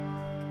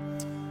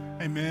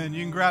Amen.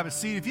 You can grab a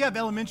seat. If you have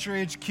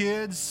elementary age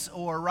kids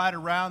or right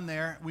around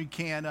there, we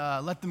can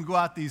let them go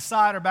out the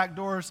side or back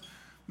doors.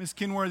 Miss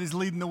Kenworthy's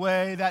leading the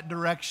way that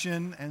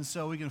direction, and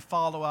so we can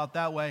follow out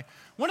that way.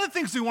 One of the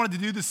things we wanted to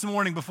do this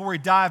morning before we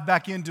dive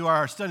back into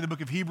our study of the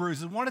book of Hebrews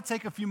is we want to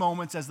take a few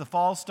moments as the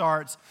fall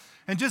starts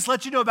and just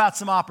let you know about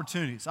some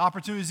opportunities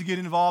to get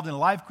involved in a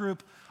life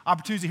group,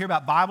 opportunities to hear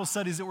about Bible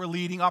studies that we're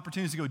leading,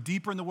 opportunities to go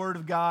deeper in the Word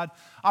of God,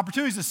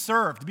 opportunities to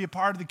serve, to be a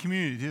part of the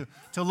community,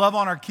 to love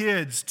on our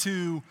kids,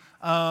 to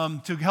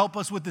help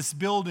us with this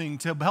building,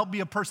 to help be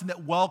a person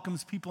that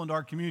welcomes people into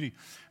our community.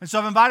 And so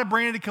I've invited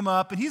Brandon to come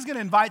up, and he's going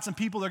to invite some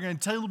people that are going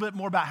to tell you a little bit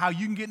more about how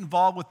you can get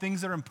involved with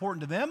things that are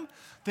important to them,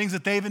 things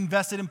that they've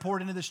invested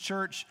important into this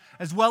church,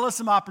 as well as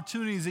some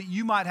opportunities that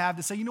you might have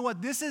to say, you know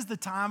what, this is the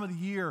time of the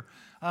year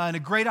and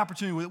a great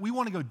opportunity. We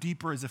want to go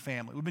deeper as a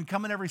family. We've been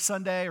coming every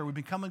Sunday, or we've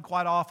been coming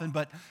quite often,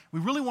 but we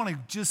really want to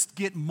just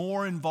get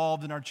more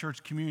involved in our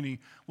church community.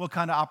 What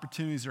kind of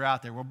opportunities are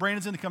out there? Well,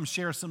 Brandon's going to come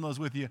share some of those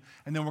with you,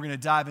 and then we're going to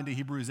dive into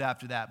Hebrews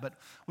after that. But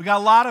we got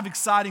a lot of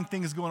exciting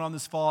things going on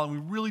this fall, and we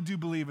really do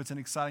believe it's an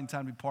exciting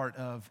time to be part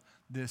of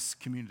this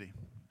community.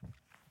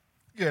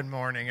 Good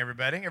morning,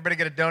 everybody. Everybody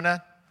get a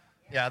donut?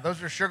 Yeah,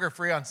 those are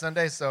sugar-free on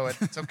Sunday, so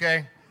it's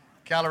okay.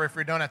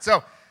 Calorie-free donut.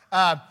 So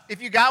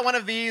if you got one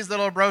of these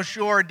little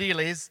brochure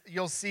dealies,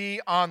 you'll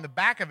see on the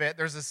back of it,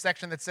 there's a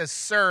section that says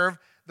serve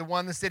the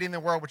one, the city, and the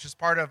world, which is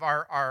part of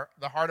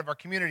the heart of our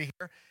community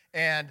here.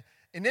 And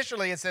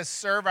initially, it says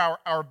serve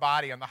our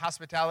body on the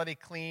hospitality,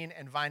 clean,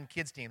 and Vine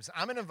Kids teams.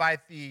 I'm going to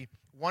invite the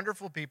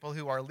wonderful people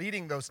who are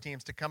leading those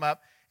teams to come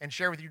up and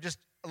share with you just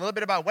a little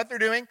bit about what they're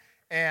doing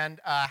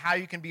and how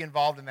you can be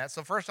involved in that.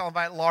 So first, I'll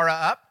invite Laura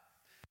up.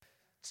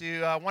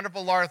 To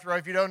wonderful Laura Throw.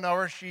 If you don't know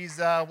her, she's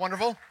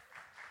wonderful.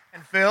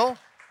 And Phil,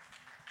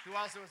 who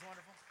also is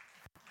wonderful.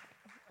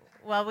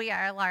 Well, we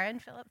are Laura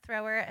and Philip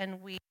Thrower,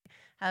 and we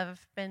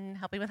have been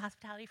helping with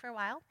hospitality for a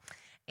while.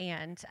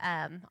 And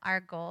our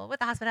goal with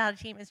the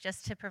hospitality team is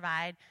just to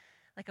provide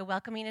like a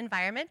welcoming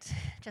environment,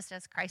 just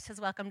as Christ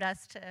has welcomed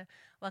us to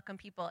welcome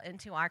people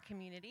into our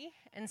community.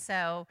 And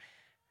so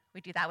we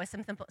do that with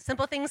some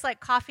simple things like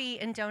coffee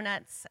and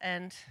donuts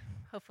and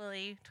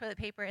hopefully toilet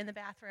paper in the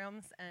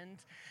bathrooms and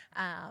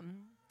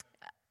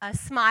a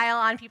smile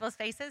on people's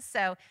faces.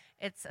 So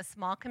it's a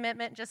small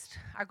commitment. Just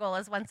our goal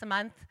is once a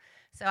month.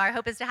 So our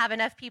hope is to have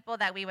enough people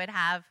that we would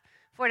have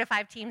 4 to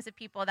 5 teams of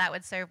people that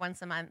would serve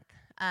once a month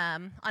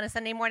on a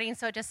Sunday morning.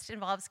 So it just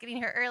involves getting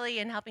here early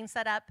and helping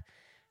set up,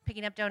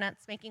 picking up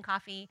donuts, making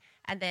coffee,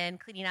 and then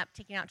cleaning up,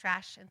 taking out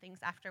trash and things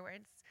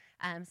afterwards.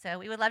 So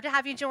we would love to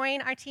have you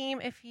join our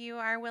team if you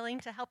are willing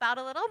to help out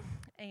a little.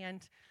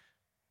 And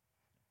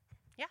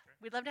yeah,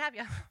 we'd love to have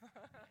you.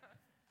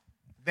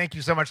 Thank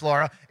you so much,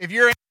 Laura. If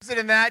you're interested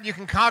in that, you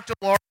can talk to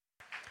Laura,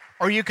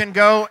 or you can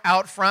go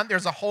out front.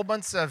 There's a whole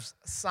bunch of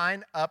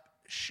sign-up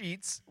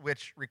sheets,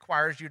 which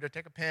requires you to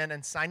take a pen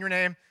and sign your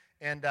name.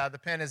 And the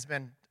pen has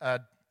been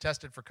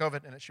tested for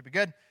COVID, and it should be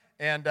good.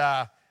 And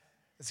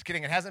just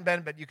kidding, it hasn't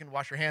been, but you can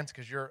wash your hands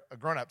because you're a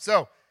grown-up.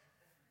 So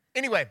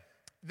anyway,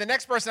 the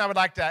next person I would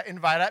like to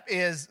invite up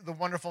is the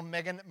wonderful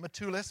Megan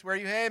Matulis. Where are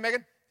you? Hey,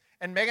 Megan.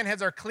 And Megan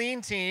heads our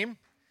clean team,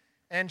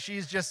 and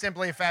she's just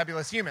simply a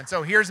fabulous human.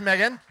 So here's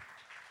Megan.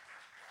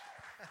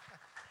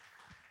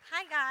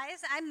 Hi,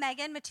 guys. I'm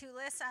Megan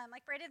Matulis.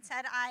 Like Braden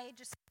said, I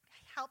just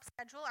help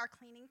schedule our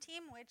cleaning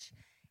team, which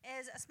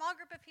is a small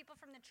group of people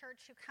from the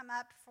church who come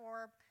up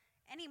for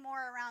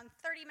anymore around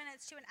 30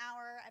 minutes to an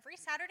hour every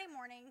Saturday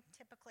morning.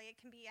 Typically, it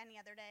can be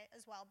any other day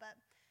as well, but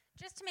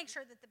just to make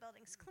sure that the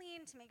building's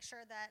clean, to make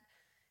sure that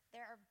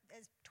there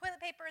is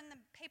toilet paper and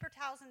the paper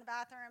towels in the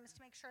bathrooms,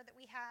 to make sure that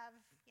we have,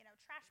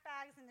 trash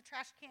bags in the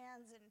trash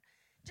cans, and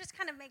just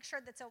kind of make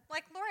sure that's,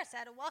 like Laura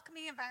said, a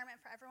welcoming environment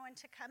for everyone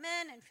to come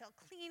in and feel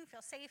clean,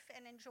 feel safe,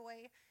 and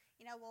enjoy.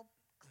 We'll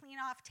clean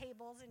off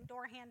tables and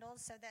door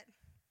handles so that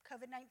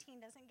COVID-19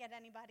 doesn't get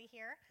anybody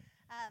here.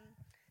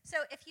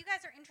 So if you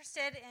guys are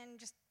interested in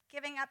just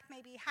giving up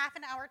maybe half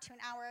an hour to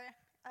an hour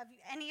of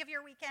any of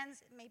your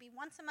weekends, maybe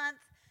once a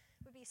month,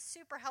 would be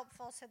super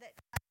helpful so that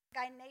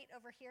guy Nate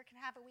over here can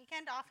have a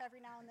weekend off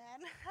every now and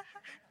then.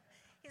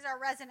 He's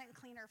our resident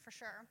cleaner for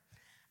sure.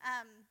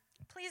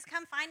 Please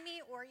come find me,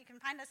 or you can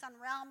find us on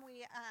Realm.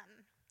 We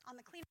on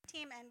the cleaning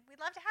team, and we'd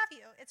love to have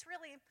you. It's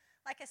really,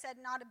 like I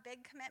said, not a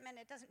big commitment.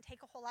 It doesn't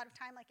take a whole lot of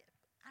time like it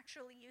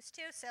actually used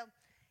to. So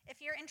if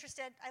you're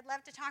interested, I'd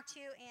love to talk to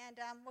you, and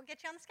we'll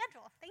get you on the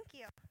schedule. Thank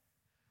you.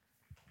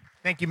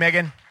 Thank you,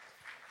 Megan.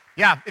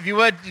 Yeah, if you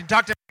would, you can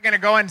talk to Megan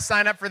and go and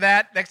sign up for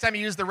that. Next time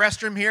you use the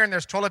restroom here and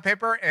there's toilet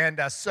paper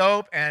and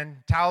soap and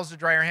towels to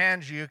dry your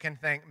hands, you can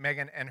thank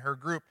Megan and her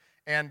group.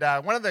 And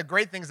one of the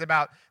great things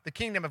about the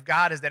kingdom of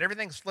God is that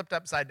everything's flipped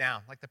upside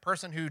down. Like the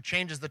person who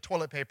changes the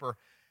toilet paper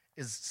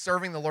is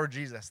serving the Lord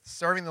Jesus,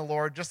 serving the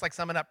Lord, just like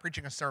summing up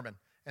preaching a sermon.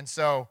 And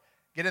so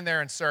get in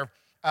there and serve.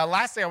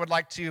 Lastly, I would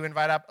like to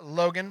invite up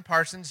Logan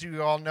Parsons, who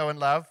you all know and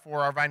love,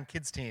 for our Vine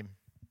Kids team.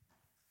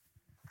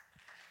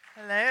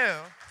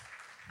 Hello.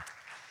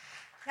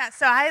 Yeah,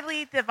 so I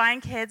lead the Vine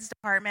Kids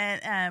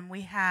department.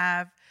 We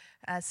have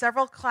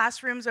several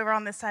classrooms over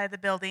on this side of the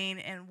building,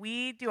 and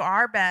we do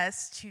our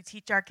best to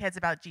teach our kids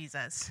about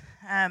Jesus.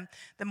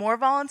 The more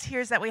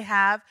volunteers that we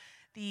have,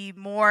 the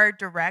more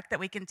direct that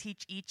we can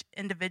teach each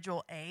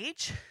individual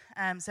age.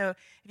 So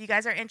if you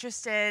guys are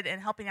interested in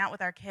helping out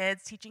with our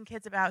kids, teaching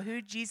kids about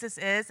who Jesus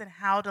is and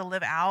how to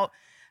live out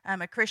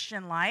a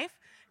Christian life,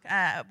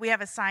 we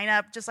have a sign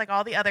up, just like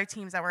all the other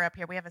teams that were up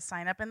here. We have a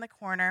sign up in the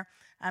corner,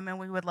 and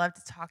we would love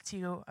to talk to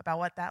you about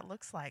what that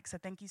looks like. So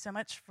thank you so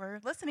much for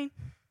listening.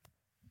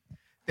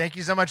 Thank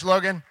you so much,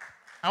 Logan.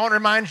 I want to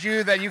remind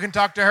you that you can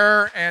talk to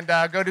her and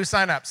go do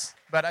signups,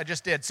 but I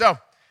just did. So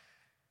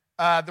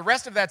the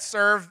rest of that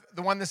serve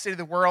the one, the city,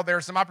 the world. There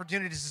are some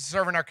opportunities to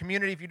serve in our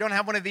community. If you don't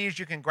have one of these,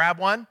 you can grab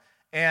one,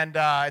 and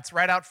it's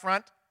right out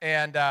front.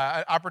 And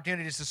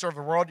opportunities to serve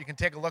the world. You can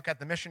take a look at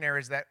the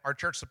missionaries that our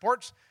church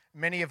supports,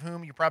 many of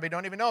whom you probably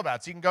don't even know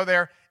about. So you can go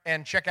there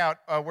and check out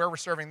where we're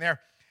serving there.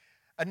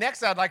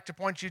 Next, I'd like to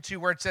point you to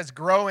where it says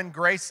grow in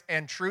grace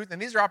and truth.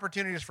 And these are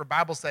opportunities for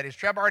Bible studies.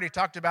 Trev already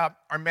talked about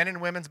our men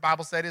and women's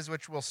Bible studies,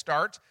 which will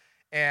start.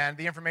 And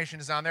the information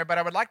is on there. But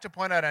I would like to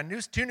point out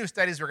two new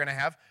studies we're going to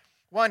have.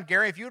 One,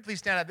 Gary, if you would please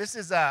stand up. This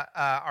is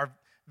our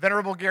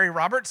venerable Gary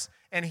Roberts.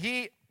 And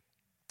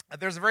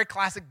there's a very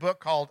classic book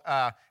called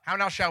How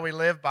Now Shall We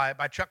Live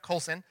by Chuck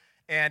Colson.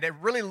 And it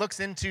really looks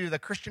into the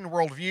Christian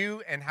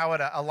worldview and how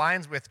it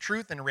aligns with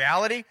truth and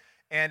reality.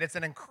 And it's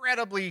an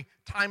incredibly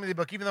timely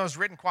book. Even though it was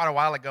written quite a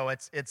while ago,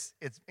 it's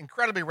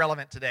incredibly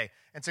relevant today.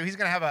 And so he's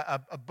going to have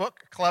a book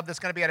club that's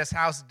going to be at his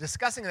house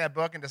discussing that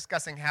book and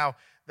discussing how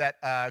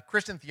that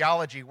Christian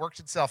theology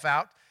works itself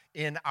out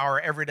in our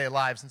everyday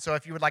lives. And so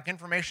if you would like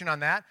information on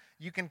that,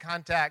 you can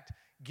contact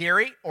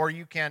Gary, or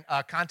you can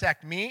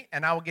contact me,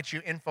 and I will get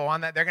you info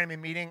on that. They're going to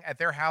be meeting at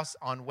their house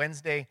on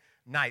Wednesday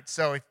night.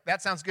 So if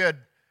that sounds good,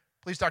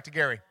 please talk to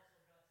Gary.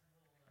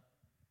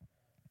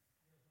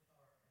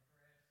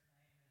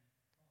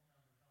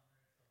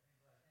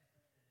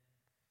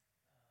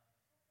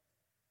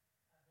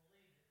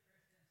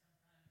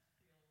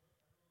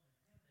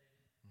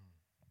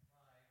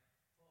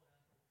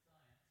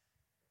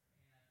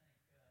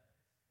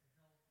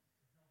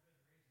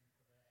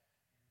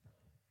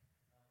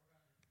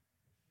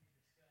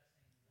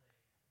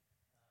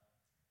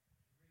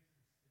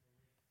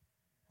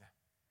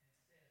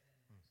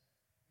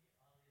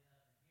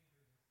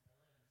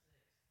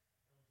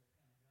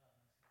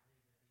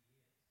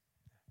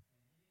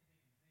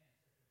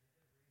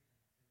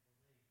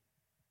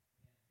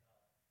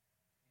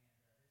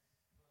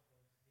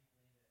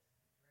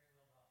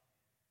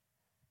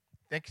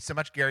 Thank you so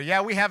much, Gary. Yeah,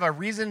 we have a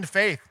reasoned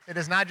faith. It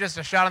is not just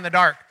a shot in the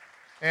dark.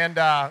 And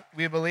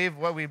we believe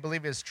what we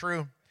believe is true.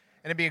 And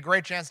it'd be a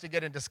great chance to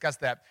get and discuss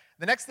that.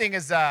 The next thing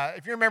is,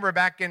 if you remember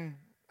back in,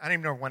 I don't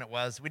even know when it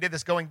was, we did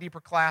this Going Deeper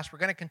class. We're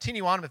going to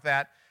continue on with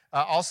that.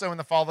 Also in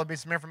the fall, there'll be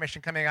some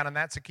information coming out on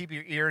that, so keep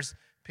your ears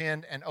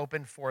pinned and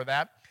open for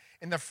that.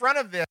 In the front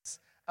of this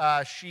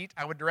sheet,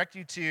 I would direct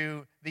you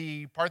to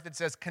the part that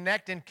says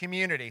Connect in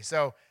Community.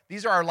 So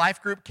these are our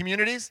life group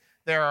communities.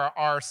 There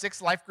are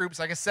 6 life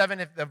groups, I guess 7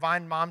 if the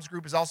Vine Moms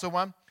group is also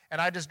one.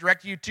 And I just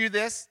direct you to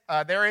this.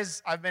 I've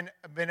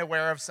been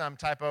aware of some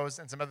typos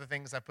and some other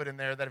things I put in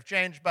there that have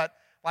changed, but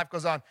life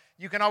goes on.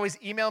 You can always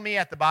email me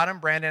at the bottom,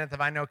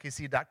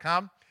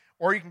 brandon@thevineokc.com,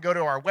 or you can go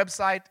to our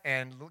website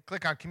and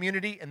click on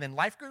Community and then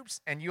Life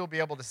Groups, and you'll be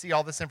able to see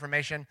all this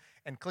information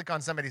and click on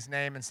somebody's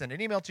name and send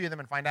an email to them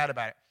and find out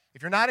about it.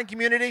 If you're not in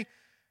Community,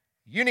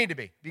 you need to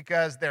be,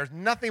 because there's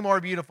nothing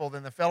more beautiful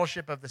than the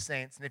fellowship of the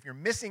saints. And if you're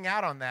missing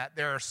out on that,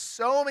 there are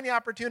so many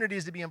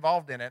opportunities to be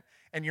involved in it,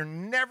 and you're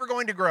never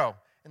going to grow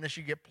unless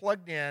you get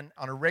plugged in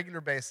on a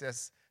regular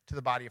basis to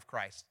the body of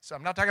Christ. So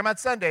I'm not talking about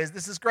Sundays.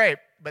 This is great,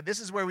 but this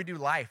is where we do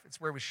life.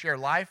 It's where we share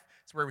life.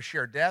 It's where we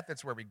share death.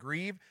 It's where we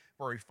grieve,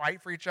 where we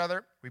fight for each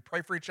other. We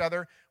pray for each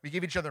other. We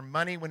give each other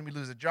money when we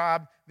lose a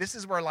job. This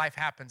is where life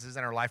happens, is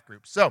in our life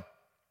groups. So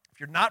if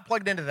you're not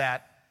plugged into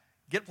that,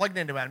 get plugged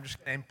into it. I'm just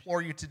going to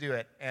implore you to do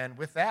it. And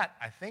with that,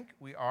 I think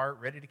we are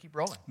ready to keep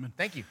rolling.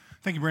 Thank you.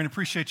 Thank you, Brandon.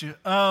 Appreciate you.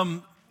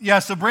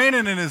 So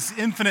Brandon and his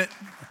infinite,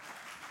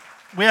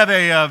 we have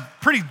a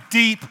pretty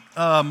deep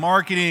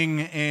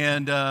marketing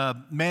and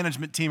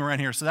management team around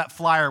here. So that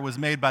flyer was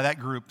made by that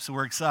group. So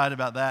we're excited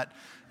about that.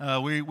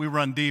 We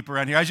run deep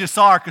around here. As you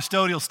saw, our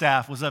custodial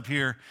staff was up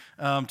here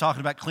talking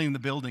about cleaning the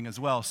building as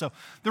well. So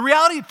the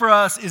reality for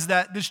us is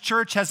that this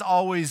church has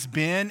always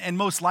been, and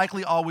most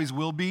likely always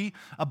will be,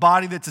 a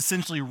body that's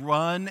essentially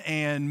run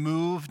and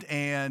moved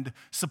and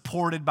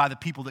supported by the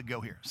people that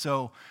go here.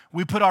 So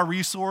we put our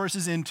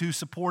resources into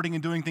supporting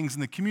and doing things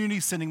in the community,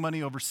 sending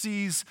money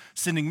overseas,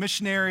 sending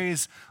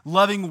missionaries,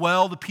 loving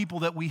well the people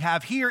that we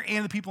have here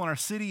and the people in our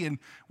city, and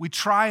we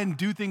try and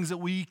do things that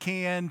we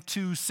can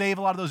to save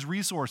a lot of those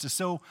resources.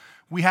 So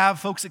We have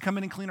folks that come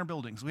in and clean our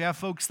buildings. We have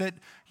folks that,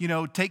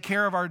 take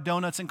care of our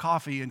donuts and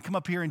coffee and come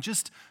up here and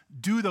just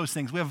do those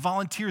things. We have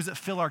volunteers that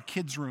fill our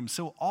kids' rooms.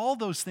 So all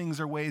those things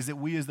are ways that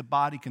we as the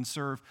body can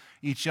serve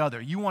each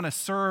other. You want to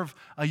serve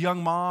a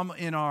young mom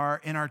in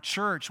our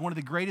church, one of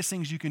the greatest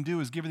things you can do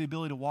is give her the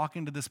ability to walk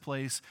into this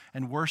place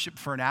and worship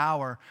for an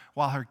hour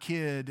while her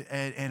kid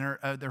and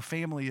their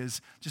family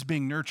is just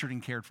being nurtured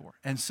and cared for.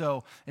 And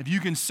so if you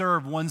can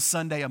serve one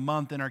Sunday a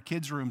month in our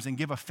kids' rooms and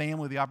give a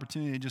family the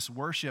opportunity to just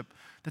worship,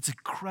 that's an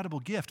incredible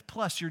gift.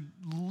 Plus, you're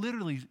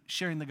literally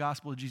sharing the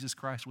gospel of Jesus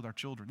Christ with our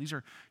children. These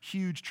are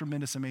huge,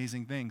 tremendous,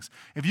 amazing things.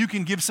 If you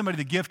can give somebody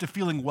the gift of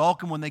feeling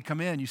welcome when they come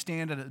in, you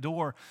stand at a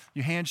door,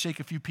 you handshake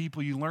a few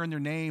people, you learn their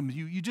names,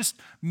 you just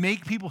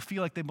make people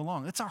feel like they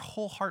belong. That's our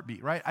whole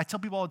heartbeat, right? I tell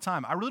people all the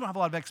time, I really don't have a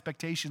lot of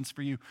expectations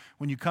for you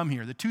when you come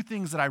here. The two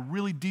things that I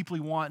really deeply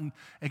want and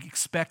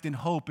expect and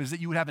hope is that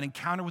you would have an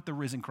encounter with the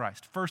risen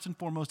Christ, first and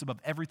foremost above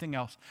everything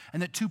else,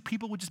 and that two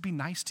people would just be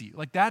nice to you.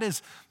 Like that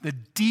is the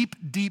deep,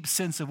 deep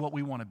sense of what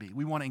we want to be.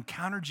 We want to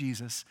encounter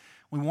Jesus.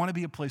 We want to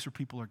be a place where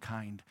people are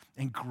kind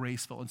and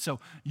graceful. And so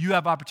you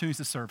have opportunities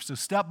to serve. So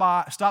stop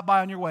by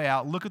on your way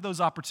out, look at those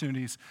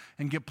opportunities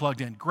and get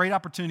plugged in. Great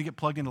opportunity to get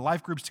plugged into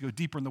life groups to go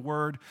deeper in the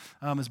Word.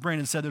 As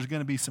Brandon said, there's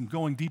going to be some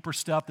going deeper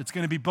stuff. That's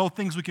going to be both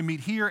things we can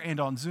meet here and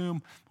on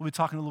Zoom. We'll be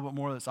talking a little bit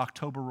more as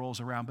October rolls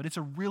around, but it's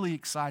a really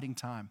exciting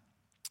time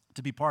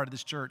to be part of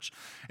this church.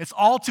 It's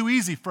all too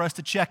easy for us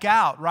to check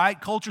out,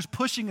 right? Culture's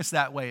pushing us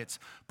that way. It's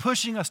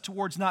pushing us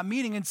towards not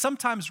meeting, and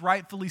sometimes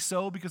rightfully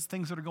so because of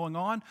things that are going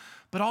on.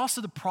 But also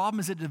the problem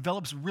is it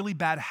develops really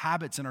bad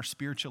habits in our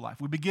spiritual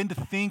life. We begin to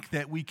think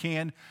that we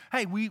can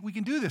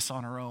do this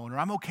on our own, or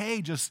I'm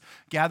okay just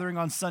gathering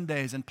on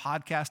Sundays and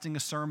podcasting a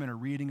sermon or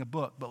reading a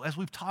book. But as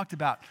we've talked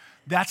about,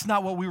 that's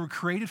not what we were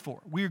created for.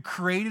 We were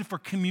created for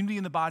community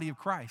in the body of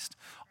Christ.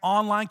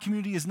 Online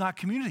community is not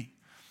community.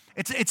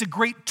 It's a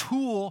great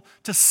tool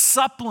to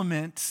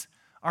supplement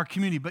our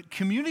community. But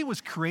community was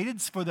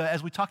created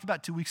as we talked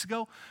about 2 weeks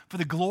ago, for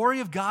the glory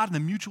of God and the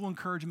mutual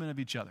encouragement of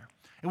each other.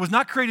 It was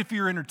not created for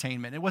your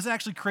entertainment. It wasn't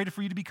actually created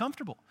for you to be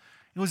comfortable.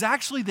 It was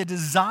actually the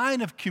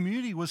design of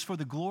community was for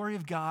the glory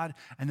of God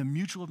and the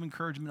mutual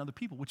encouragement of other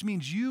people, which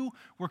means you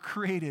were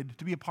created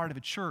to be a part of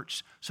a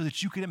church so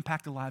that you could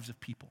impact the lives of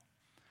people.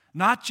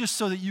 Not just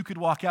so that you could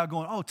walk out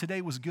going, oh,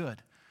 today was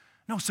good.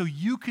 No, so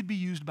you could be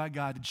used by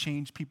God to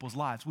change people's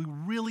lives. We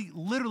really,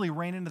 literally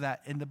ran into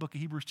that in the book of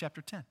Hebrews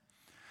chapter 10.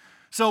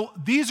 So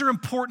these are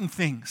important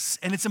things,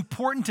 and it's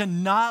important to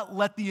not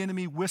let the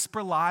enemy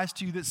whisper lies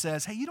to you that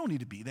says, hey, you don't need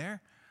to be there.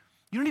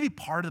 You don't need to be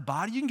part of the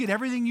body. You can get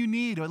everything you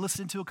need or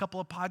listening to a couple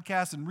of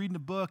podcasts and reading a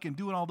book and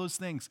doing all those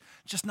things.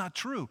 It's just not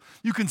true.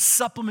 You can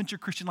supplement your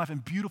Christian life in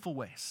beautiful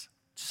ways.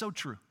 It's so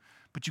true.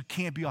 But you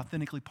can't be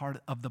authentically part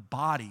of the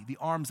body, the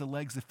arms, the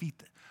legs, the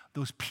feet,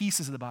 those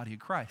pieces of the body of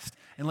Christ,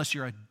 unless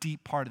you're a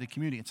deep part of the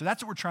community. And so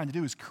that's what we're trying to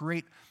do is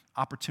create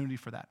opportunity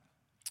for that.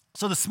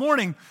 So this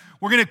morning,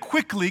 we're going to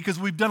quickly, because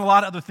we've done a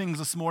lot of other things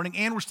this morning,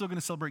 and we're still going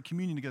to celebrate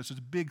communion together, so it's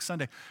a big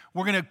Sunday.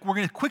 We're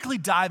going to quickly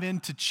dive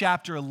into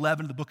chapter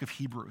 11 of the book of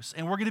Hebrews,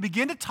 and we're going to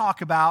begin to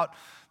talk about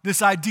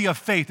this idea of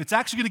faith. It's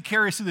actually going to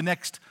carry us through the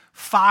next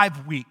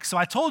 5 weeks. So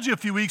I told you a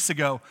few weeks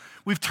ago,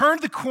 we've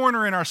turned the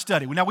corner in our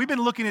study. Now, we've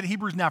been looking at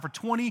Hebrews now for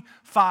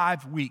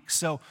 25 weeks.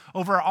 So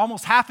over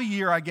almost half a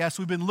year, I guess,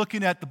 we've been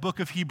looking at the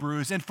book of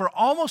Hebrews. And for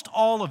almost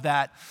all of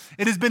that,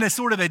 it has been a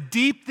sort of a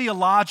deep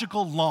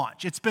theological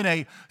launch. It's been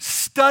a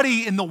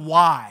study in the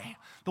why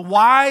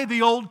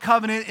the old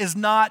covenant is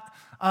not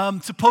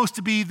supposed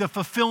to be the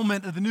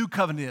fulfillment of the new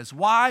covenant is,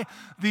 why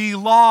the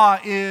law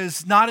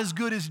is not as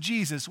good as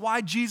Jesus,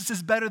 why Jesus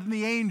is better than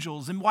the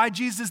angels, and why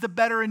Jesus is the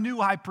better and new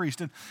high priest.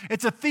 And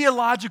it's a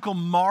theological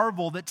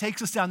marvel that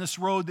takes us down this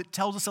road that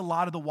tells us a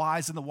lot of the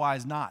whys and the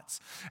whys nots.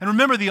 And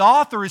remember, the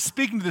author is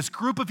speaking to this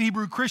group of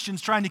Hebrew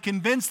Christians, trying to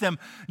convince them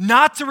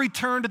not to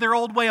return to their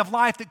old way of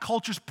life that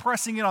culture's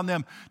pressing in on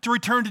them, to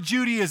return to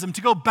Judaism,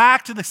 to go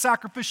back to the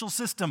sacrificial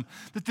system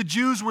that the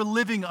Jews were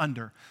living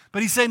under.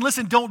 But he's saying,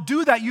 listen, don't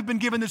do that. You've been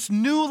given this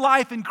new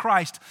life in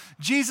Christ.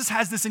 Jesus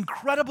has this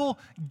incredible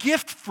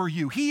gift for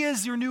you. He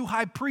is your new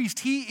high priest.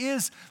 He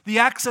is the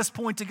access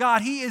point to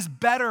God. He is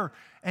better,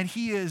 and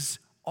he is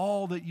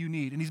all that you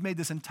need. And he's made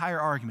this entire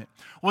argument.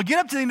 Well, we get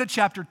up to the end of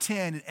chapter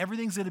 10, and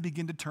everything's going to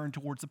begin to turn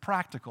towards the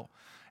practical.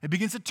 It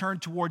begins to turn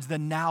towards the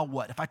now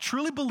what. If I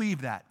truly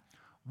believe that,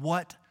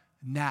 what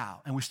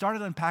now? And we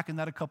started unpacking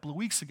that a couple of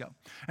weeks ago.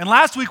 And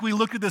last week we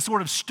looked at this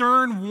sort of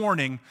stern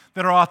warning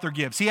that our author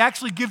gives. He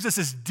actually gives us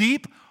this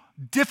deep,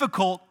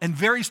 difficult, and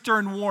very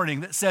stern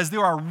warning that says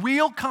there are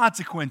real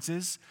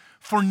consequences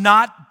for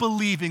not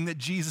believing that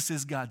Jesus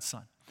is God's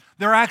Son.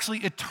 There are actually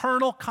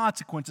eternal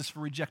consequences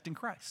for rejecting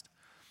Christ.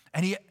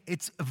 And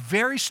it's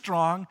very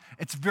strong,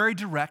 it's very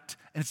direct,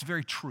 and it's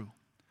very true.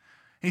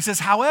 And he says,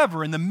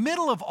 however, in the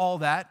middle of all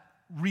that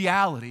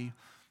reality,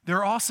 there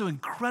are also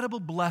incredible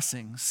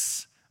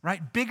blessings,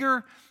 right?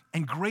 Bigger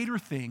and greater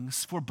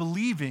things for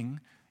believing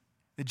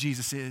that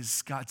Jesus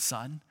is God's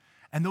Son.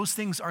 And those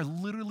things are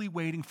literally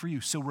waiting for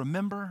you. So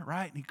remember,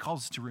 right? He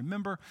calls us to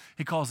remember.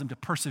 He calls them to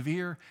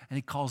persevere. And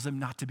he calls them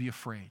not to be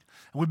afraid.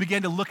 And we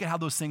begin to look at how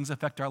those things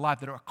affect our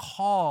life. That our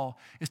call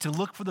is to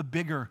look for the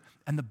bigger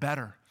and the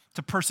better.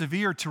 To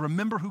persevere, to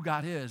remember who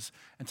God is,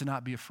 and to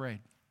not be afraid.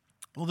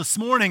 Well, this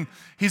morning,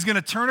 he's going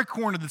to turn a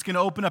corner that's going to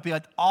open up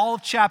all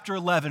of chapter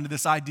 11 to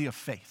this idea of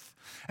faith.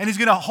 And he's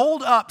going to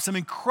hold up some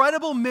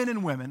incredible men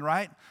and women,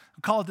 right?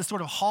 We call it this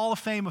sort of hall of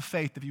fame of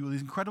faith, if you will,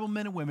 these incredible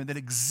men and women that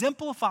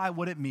exemplify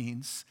what it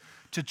means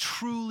to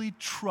truly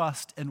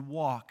trust and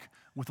walk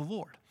with the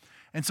Lord.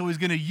 And so he's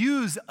going to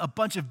use a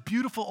bunch of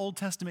beautiful Old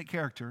Testament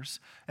characters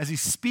as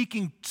he's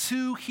speaking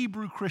to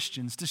Hebrew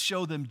Christians to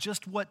show them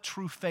just what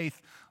true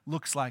faith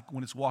looks like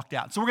when it's walked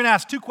out. So we're going to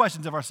ask two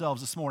questions of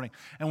ourselves this morning,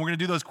 and we're going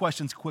to do those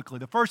questions quickly.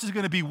 The first is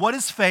going to be, what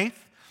is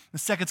faith? The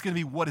second is going to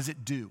be, what does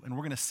it do? And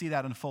we're going to see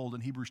that unfold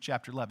in Hebrews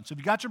chapter 11. So if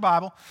you got your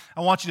Bible,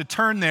 I want you to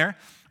turn there.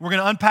 We're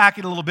going to unpack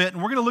it a little bit,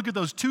 and we're going to look at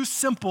those two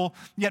simple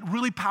yet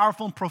really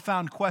powerful and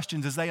profound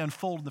questions as they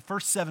unfold in the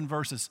first 7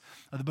 verses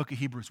of the book of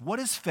Hebrews. What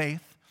is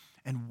faith,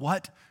 and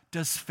what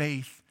does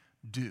faith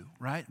do,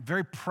 right?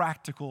 Very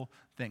practical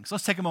things. So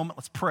let's take a moment,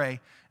 let's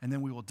pray, and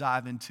then we will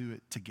dive into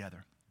it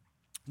together.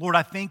 Lord,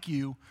 I thank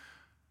you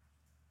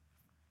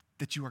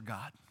that you are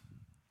God.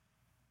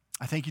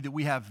 I thank you that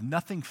we have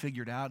nothing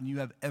figured out and you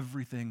have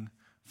everything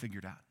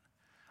figured out.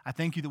 I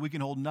thank you that we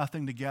can hold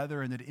nothing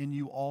together and that in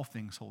you all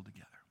things hold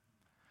together.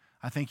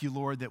 I thank you,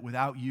 Lord, that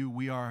without you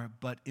we are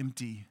but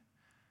empty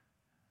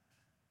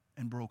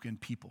and broken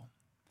people.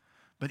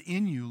 But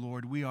in you,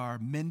 Lord, we are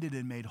mended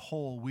and made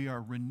whole. We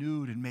are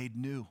renewed and made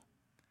new.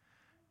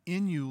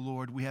 In you,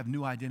 Lord, we have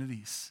new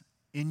identities.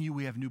 In you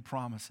we have new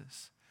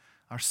promises.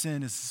 Our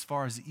sin is as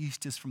far as the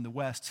east is from the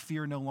west.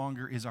 Fear no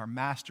longer is our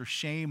master.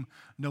 Shame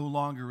no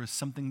longer is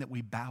something that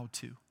we bow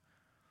to.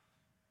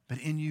 But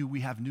in you,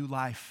 we have new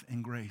life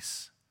and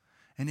grace.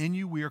 And in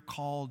you, we are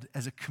called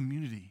as a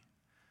community,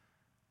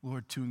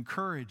 Lord, to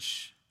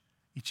encourage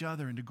each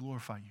other and to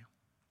glorify you.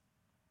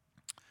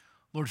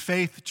 Lord,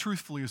 faith,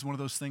 truthfully, is one of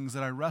those things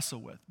that I wrestle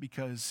with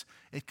because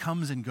it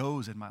comes and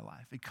goes in my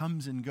life. It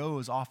comes and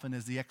goes often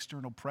as the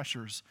external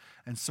pressures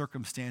and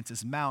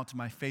circumstances mount.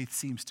 My faith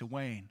seems to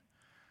wane.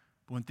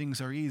 When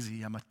things are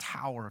easy, I'm a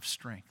tower of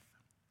strength.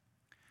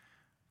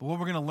 But what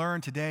we're going to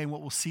learn today and what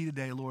we'll see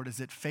today, Lord, is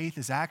that faith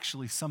is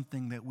actually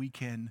something that we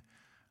can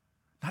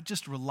not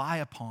just rely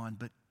upon,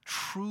 but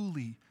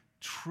truly,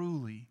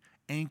 truly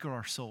anchor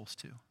our souls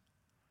to.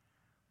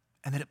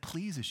 And that it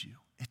pleases you.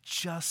 It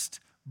just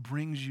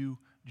brings you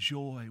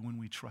joy when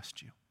we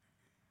trust you.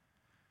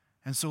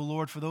 And so,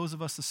 Lord, for those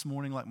of us this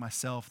morning like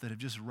myself that have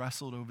just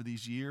wrestled over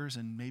these years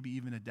and maybe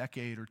even a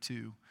decade or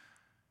two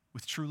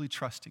with truly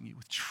trusting you,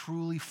 with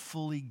truly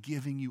fully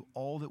giving you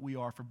all that we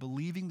are, for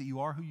believing that you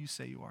are who you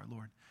say you are,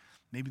 Lord,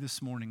 maybe this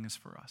morning is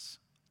for us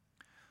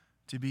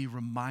to be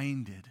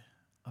reminded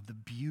of the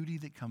beauty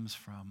that comes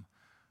from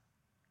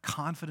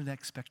confident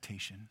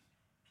expectation,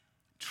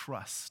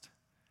 trust,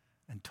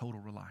 and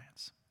total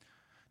reliance.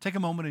 Take a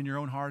moment in your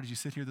own heart as you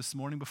sit here this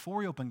morning before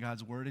we open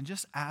God's word and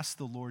just ask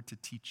the Lord to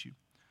teach you.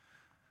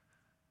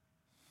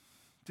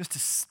 Just to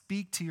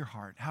speak to your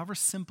heart, however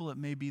simple it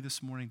may be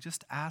this morning,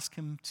 just ask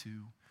him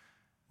to.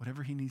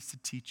 Whatever he needs to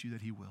teach you,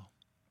 that he will.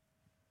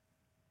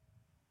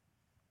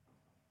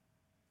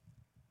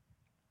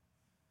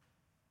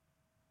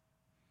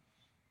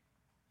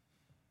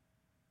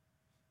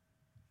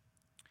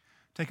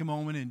 Take a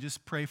moment and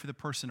just pray for the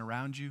person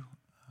around you.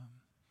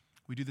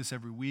 We do this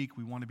every week.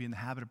 We want to be in the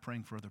habit of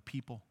praying for other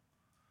people.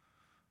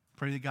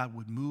 Pray that God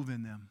would move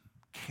in them.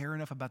 Care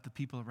enough about the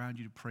people around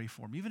you to pray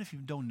for them, even if you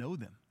don't know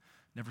them,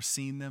 never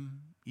seen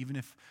them, even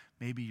if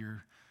maybe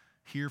you're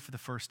here for the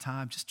first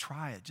time. Just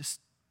try it. Just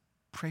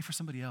pray for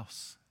somebody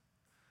else.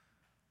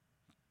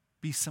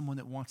 Be someone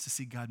that wants to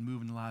see God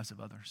move in the lives of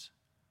others.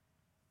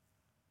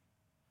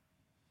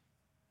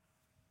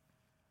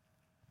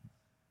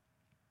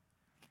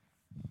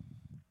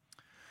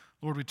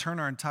 Lord, we turn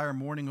our entire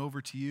morning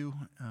over to you.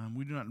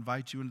 We do not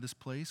invite you into this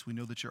place. We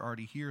know that you're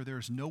already here. There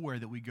is nowhere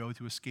that we go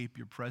to escape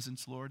your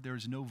presence, Lord. There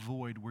is no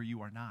void where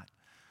you are not.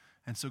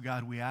 And so,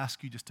 God, we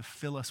ask you just to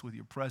fill us with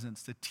your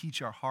presence, to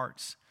teach our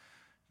hearts,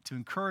 to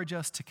encourage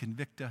us, to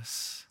convict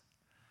us,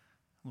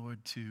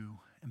 Lord, to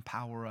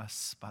empower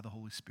us by the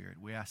Holy Spirit.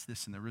 We ask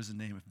this in the risen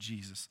name of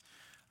Jesus,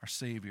 our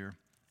Savior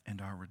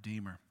and our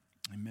Redeemer.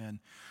 Amen.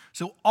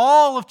 So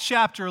all of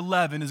chapter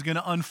 11 is going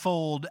to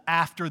unfold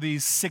after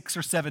these 6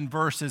 or 7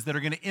 verses that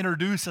are going to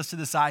introduce us to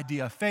this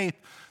idea of faith.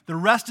 The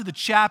rest of the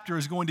chapter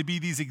is going to be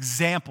these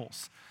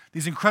examples,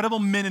 these incredible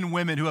men and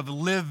women who have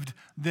lived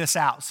this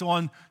out. So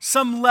on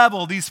some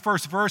level, these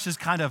first verses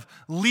kind of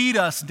lead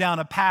us down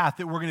a path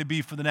that we're going to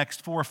be for the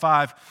next 4 or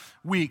 5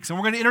 weeks. And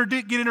we're going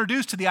to get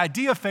introduced to the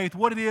idea of faith,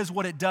 what it is,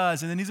 what it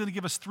does, and then he's going to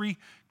give us 3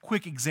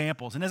 quick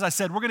examples. And as I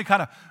said, we're going to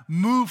kind of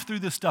move through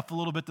this stuff a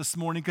little bit this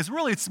morning because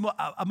really it's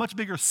a much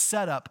bigger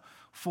setup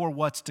for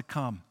what's to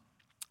come.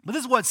 But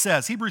this is what it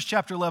says, Hebrews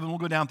chapter 11, we'll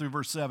go down through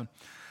verse 7.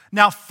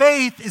 Now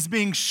faith is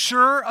being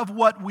sure of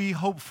what we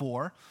hope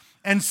for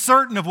and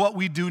certain of what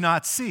we do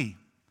not see.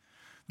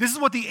 This is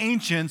what the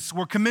ancients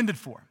were commended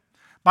for.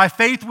 By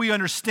faith, we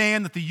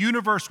understand that the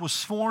universe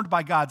was formed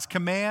by God's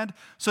command,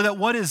 so that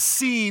what is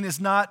seen is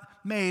not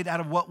made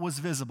out of what was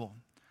visible.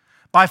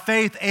 By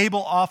faith,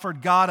 Abel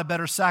offered God a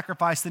better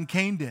sacrifice than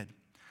Cain did.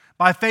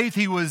 By faith,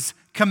 he was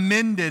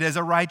commended as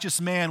a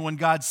righteous man when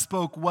God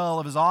spoke well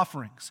of his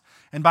offerings.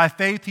 And by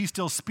faith, he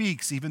still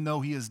speaks even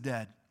though he is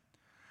dead.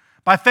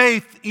 By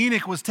faith,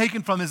 Enoch was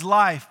taken from this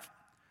life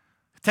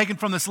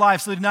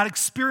so he did not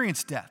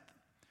experience death.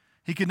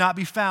 He could not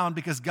be found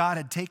because God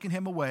had taken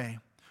him away.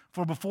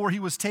 For before he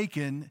was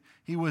taken,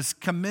 he was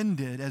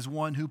commended as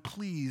one who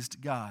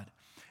pleased God.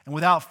 And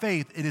without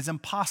faith, it is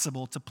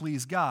impossible to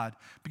please God,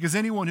 because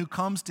anyone who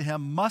comes to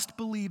him must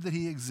believe that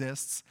he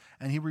exists,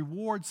 and he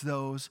rewards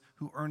those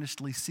who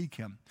earnestly seek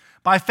him.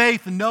 By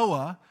faith,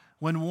 Noah,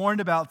 when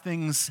warned about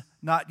things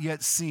not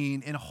yet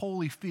seen, in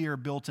holy fear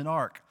built an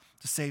ark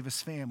to save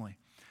his family.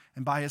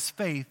 And by his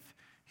faith,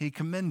 he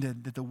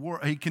condemned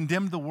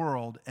the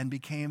world and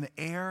became the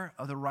heir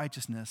of the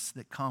righteousness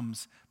that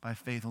comes by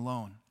faith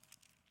alone.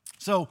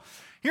 So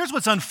here's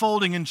what's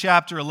unfolding in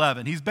chapter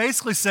 11. He's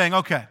basically saying,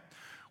 okay,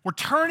 we're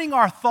turning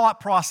our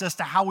thought process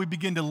to how we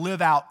begin to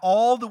live out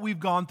all that we've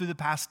gone through the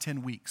past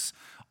 10 weeks.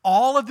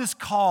 All of this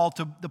call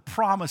to the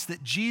promise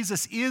that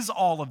Jesus is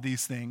all of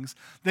these things,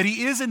 that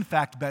he is in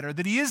fact better,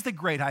 that he is the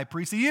great high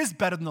priest, that he is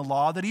better than the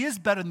law, that he is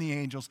better than the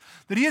angels,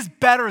 that he is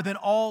better than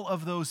all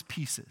of those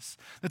pieces,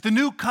 that the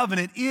new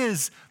covenant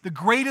is the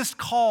greatest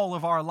call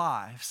of our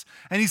lives.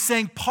 And he's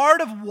saying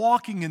part of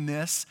walking in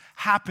this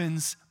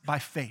happens by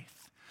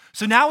faith.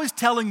 So now he's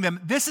telling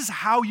them, this is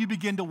how you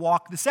begin to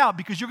walk this out,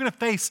 because you're going to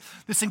face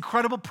this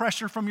incredible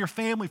pressure from your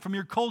family, from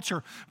your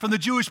culture, from the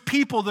Jewish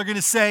people. They're going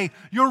to say,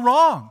 you're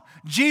wrong.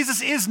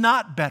 Jesus is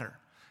not better.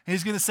 And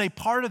he's going to say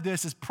part of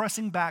this is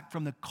pressing back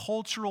from the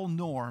cultural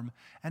norm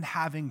and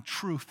having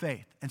true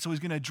faith. And so he's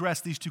going to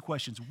address these two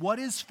questions. What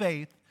is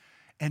faith,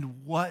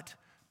 and what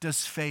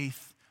does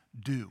faith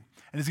do?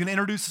 And he's going to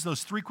introduce us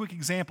those three quick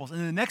examples.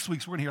 And in the next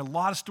weeks, we're going to hear a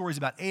lot of stories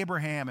about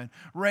Abraham and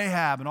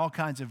Rahab and all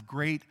kinds of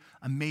great,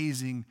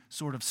 amazing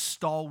sort of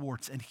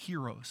stalwarts and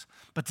heroes.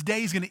 But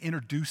today he's going to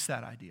introduce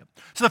that idea.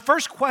 So the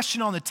first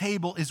question on the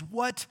table is,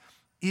 what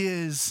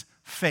is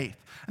faith?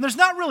 And there's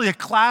not really a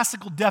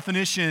classical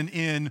definition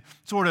in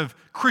sort of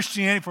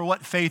Christianity for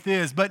what faith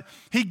is, but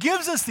he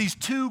gives us these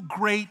two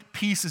great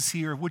pieces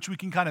here, which we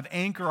can kind of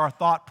anchor our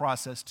thought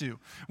process to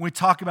when we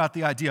talk about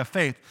the idea of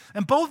faith.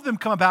 And both of them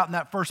come about in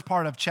that first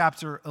part of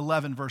chapter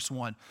 11, verse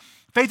 1.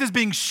 Faith is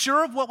being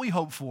sure of what we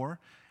hope for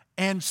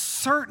and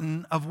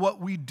certain of what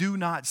we do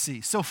not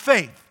see. So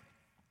faith.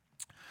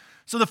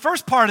 So the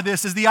first part of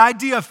this is the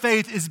idea of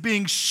faith is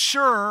being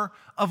sure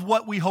of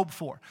what we hope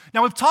for.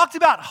 Now, we've talked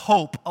about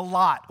hope a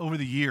lot over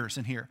the years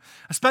in here,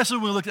 especially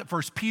when we looked at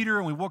 1 Peter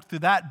and we walked through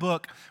that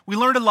book. We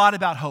learned a lot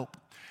about hope.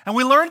 And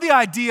we learned the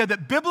idea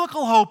that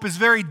biblical hope is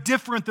very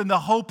different than the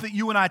hope that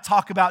you and I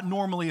talk about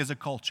normally as a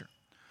culture.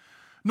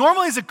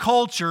 Normally as a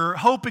culture,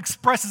 hope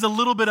expresses a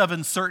little bit of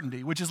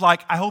uncertainty, which is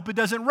like, I hope it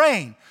doesn't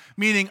rain,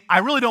 meaning I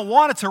really don't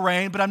want it to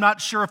rain, but I'm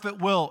not sure if it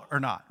will or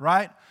not,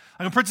 right?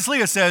 And Princess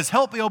Leia says,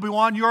 help me,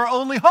 Obi-Wan, you're our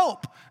only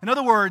hope. In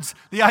other words,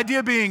 the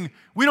idea being,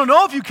 we don't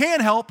know if you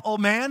can help,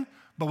 old man,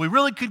 but we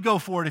really could go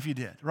for it if you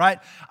did, right?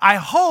 I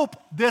hope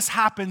this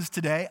happens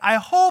today. I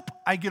hope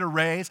I get a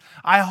raise.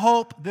 I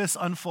hope this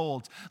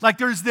unfolds. Like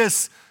there's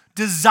this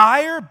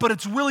desire, but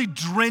it's really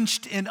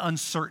drenched in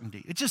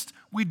uncertainty. It's just,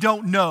 we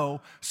don't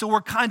know, so we're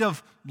kind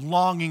of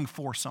longing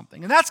for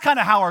something. And that's kind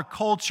of how our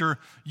culture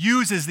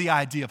uses the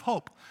idea of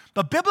hope.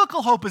 But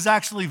biblical hope is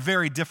actually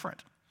very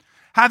different.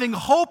 Having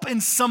hope in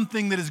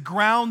something that is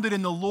grounded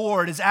in the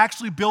Lord is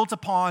actually built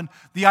upon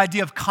the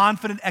idea of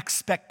confident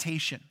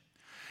expectation.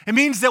 It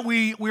means that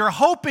we are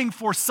hoping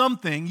for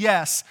something,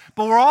 yes,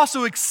 but we're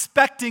also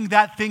expecting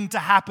that thing to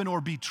happen or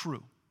be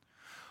true.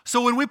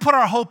 So when we put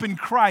our hope in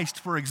Christ,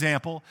 for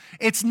example,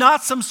 it's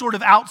not some sort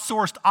of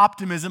outsourced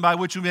optimism by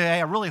which we say,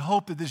 hey, I really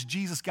hope that this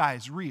Jesus guy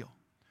is real.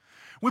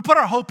 We put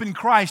our hope in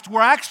Christ, we're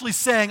actually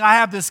saying, I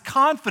have this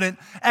confident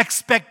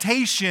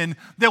expectation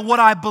that what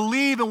I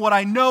believe and what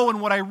I know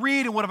and what I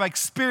read and what I've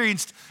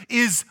experienced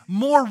is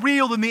more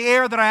real than the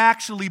air that I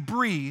actually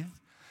breathe.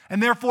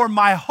 And therefore,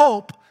 my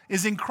hope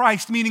is in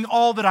Christ, meaning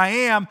all that I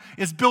am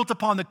is built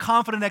upon the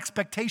confident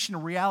expectation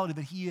of reality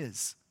that he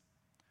is.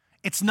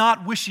 It's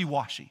not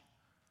wishy-washy.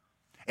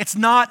 It's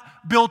not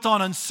built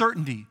on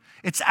uncertainty.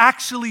 It's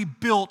actually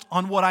built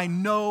on what I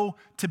know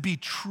to be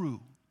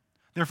true.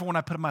 Therefore, when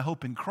I put my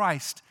hope in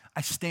Christ,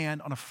 I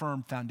stand on a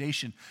firm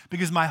foundation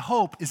because my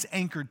hope is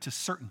anchored to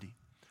certainty.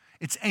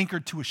 It's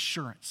anchored to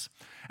assurance.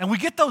 And we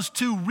get those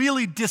two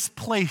really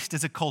displaced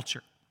as a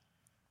culture.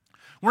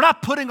 We're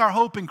not putting our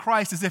hope in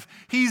Christ as if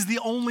he's the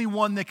only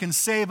one that can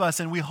save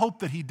us and we hope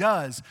that he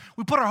does.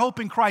 We put our hope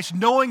in Christ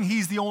knowing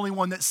he's the only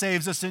one that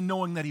saves us and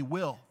knowing that he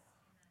will.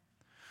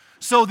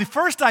 So the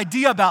first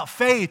idea about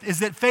faith is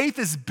that faith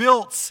is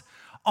built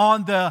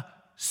on the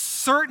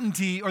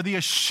certainty or the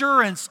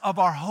assurance of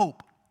our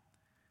hope,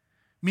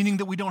 meaning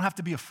that we don't have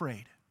to be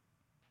afraid.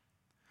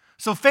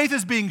 So faith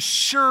is being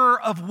sure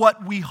of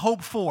what we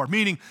hope for,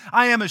 meaning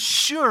I am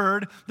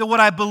assured that what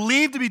I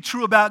believe to be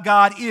true about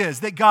God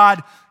is, that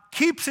God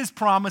keeps his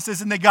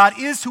promises and that God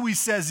is who he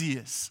says he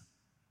is.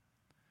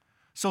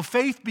 So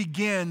faith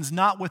begins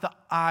not with a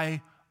I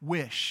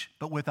wish,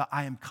 but with a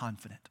I am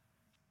confident.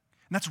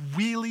 And that's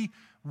really,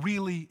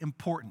 really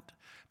important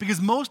because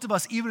most of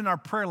us, even in our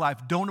prayer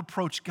life, don't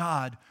approach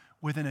God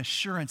with an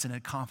assurance and a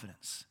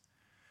confidence.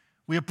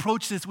 We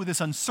approach this with this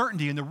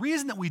uncertainty, and the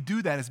reason that we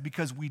do that is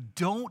because we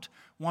don't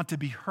want to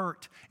be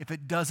hurt if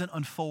it doesn't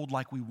unfold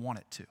like we want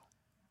it to.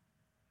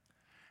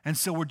 And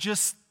so we're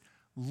just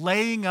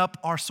laying up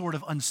our sort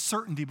of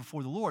uncertainty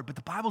before the Lord. But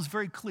the Bible's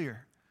very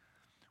clear.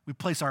 We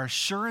place our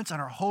assurance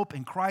and our hope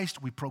in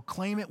Christ, we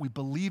proclaim it, we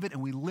believe it,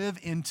 and we live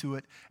into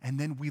it, and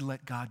then we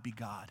let God be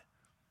God.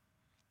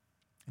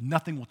 And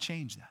nothing will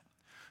change that.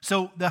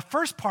 So the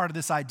first part of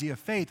this idea of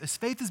faith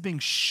is being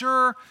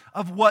sure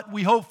of what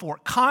we hope for,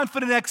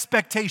 confident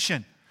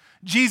expectation.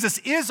 Jesus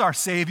is our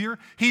Savior.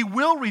 He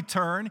will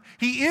return.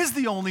 He is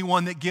the only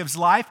one that gives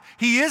life.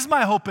 He is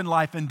my hope in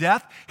life and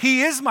death.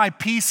 He is my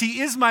peace.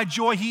 He is my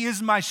joy. He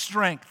is my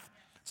strength.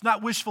 It's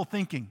not wishful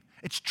thinking.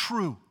 It's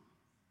true.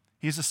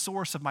 He is a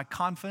source of my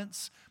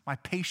confidence, my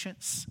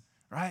patience,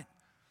 right?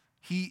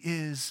 He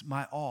is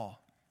my all.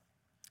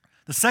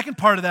 The second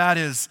part of that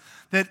is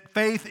that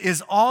faith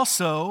is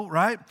also,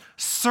 right,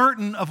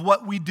 certain of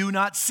what we do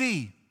not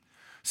see.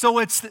 So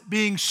it's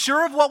being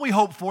sure of what we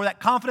hope for, that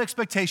confident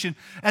expectation,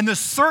 and the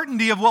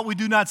certainty of what we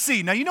do not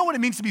see. Now, you know what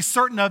it means to be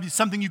certain of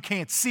something you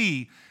can't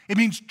see? It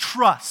means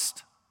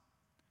trust.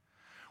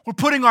 We're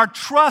putting our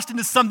trust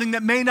into something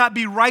that may not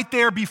be right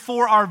there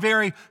before our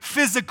very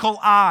physical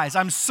eyes.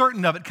 I'm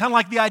certain of it, kind of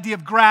like the idea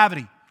of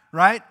gravity,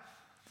 right?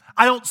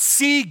 I don't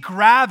see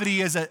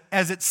gravity as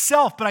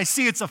itself, but I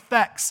see its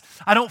effects.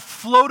 I don't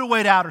float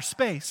away to outer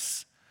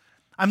space.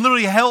 I'm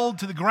literally held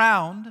to the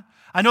ground.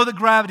 I know that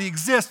gravity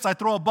exists. I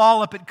throw a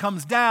ball up, it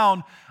comes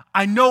down.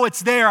 I know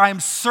it's there. I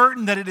am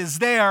certain that it is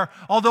there,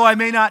 although I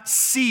may not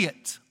see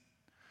it.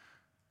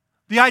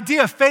 The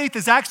idea of faith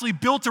is actually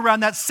built around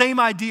that same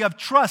idea of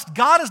trust.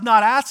 God is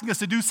not asking us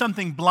to do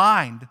something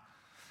blind.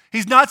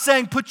 He's not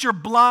saying put your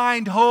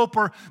blind hope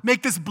or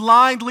make this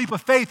blind leap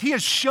of faith. He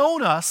has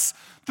shown us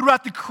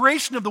throughout the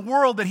creation of the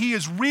world that he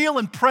is real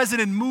and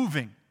present and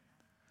moving.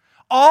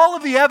 All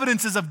of the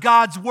evidences of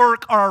God's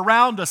work are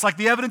around us, like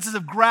the evidences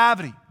of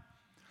gravity.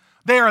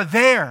 They are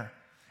there.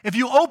 If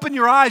you open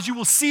your eyes, you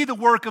will see the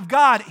work of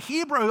God.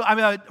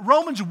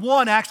 Romans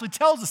 1 actually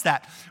tells us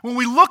that. When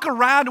we look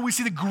around and we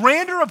see the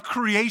grandeur of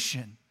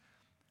creation,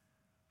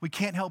 we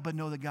can't help but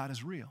know that God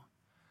is real.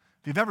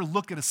 If you've ever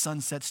looked at a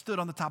sunset, stood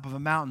on the top of a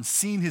mountain,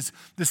 seen this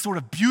sort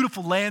of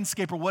beautiful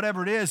landscape or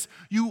whatever it is,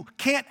 you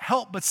can't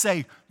help but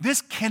say,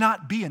 this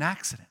cannot be an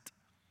accident.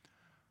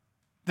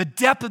 The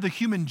depth of the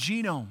human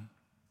genome,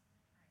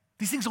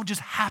 these things don't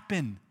just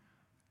happen,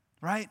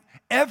 right?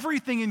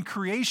 Everything in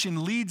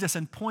creation leads us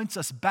and points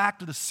us back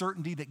to the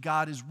certainty that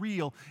God is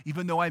real,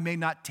 even though I may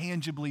not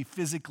tangibly,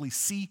 physically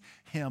see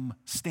him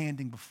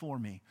standing before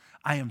me.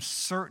 I am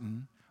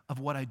certain of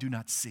what I do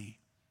not see.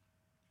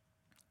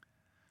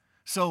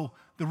 So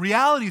the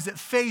reality is that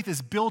faith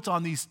is built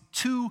on these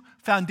two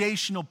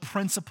foundational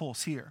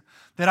principles here.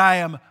 That I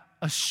am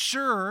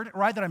assured,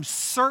 right? That I'm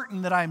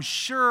certain, that I'm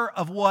sure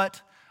of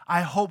what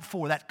I hope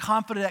for. That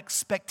confident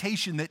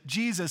expectation that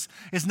Jesus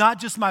is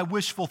not just my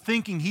wishful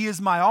thinking. He is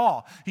my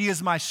all. He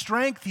is my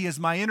strength. He is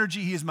my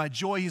energy. He is my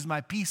joy. He is my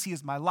peace. He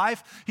is my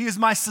life. He is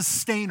my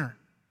sustainer.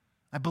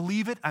 I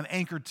believe it. I'm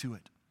anchored to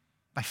it.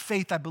 By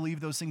faith, I believe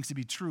those things to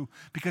be true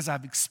because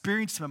I've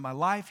experienced him in my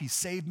life. He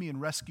saved me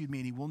and rescued me,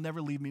 and he will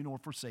never leave me nor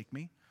forsake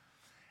me.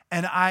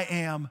 And I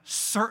am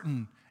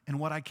certain in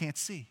what I can't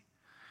see,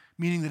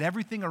 meaning that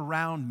everything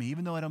around me,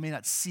 even though I may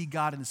not see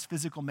God in his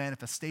physical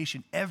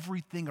manifestation,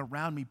 everything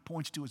around me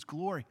points to his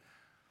glory.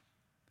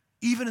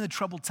 Even in the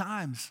troubled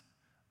times,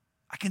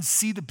 I can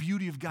see the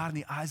beauty of God in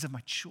the eyes of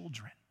my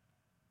children,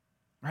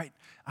 right?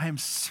 I am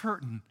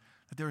certain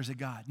that there is a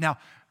God. Now,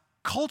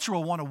 culture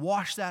will want to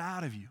wash that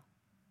out of you.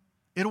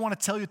 It'll want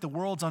to tell you that the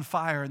world's on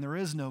fire and there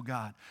is no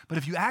God. But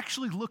if you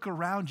actually look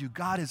around you,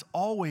 God is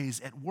always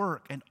at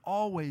work and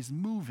always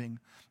moving,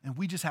 and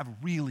we just have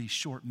really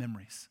short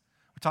memories.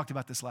 We talked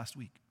about this last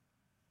week.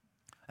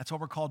 That's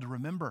what we're called to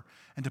remember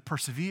and to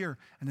persevere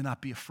and to not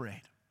be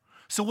afraid.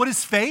 So what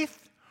is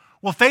faith?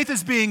 Well, faith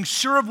is being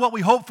sure of what we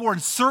hope for and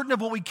certain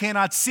of what we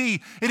cannot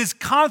see. It is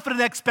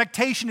confident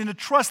expectation and a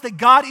trust that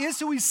God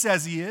is who he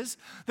says he is,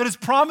 that his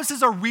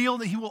promises are real,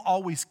 that he will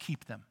always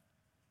keep them.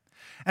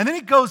 And then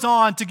he goes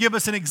on to give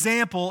us an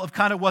example of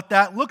kind of what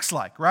that looks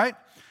like, right?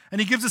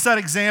 And he gives us that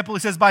example. He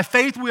says, by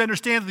faith we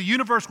understand that the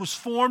universe was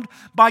formed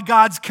by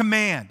God's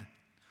command,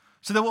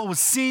 so that what was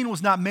seen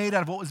was not made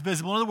out of what was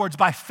visible. In other words,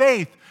 by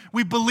faith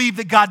we believe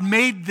that God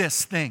made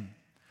this thing.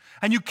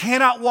 And you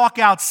cannot walk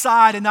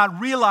outside and not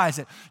realize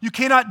it. You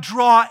cannot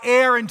draw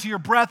air into your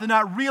breath and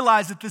not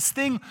realize that this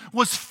thing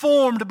was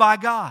formed by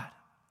God.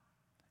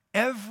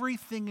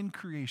 Everything in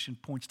creation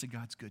points to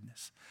God's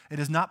goodness. It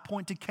does not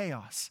point to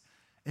chaos.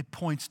 It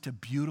points to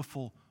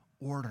beautiful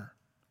order,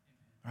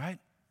 right?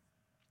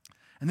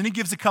 And then he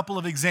gives a couple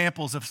of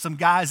examples of some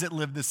guys that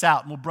lived this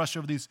out, and we'll brush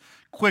over these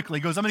quickly.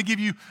 He goes, I'm going to give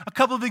you a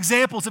couple of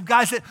examples of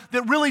guys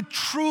that really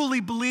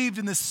truly believed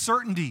in this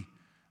certainty,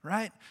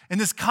 right? And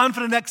this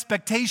confident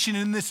expectation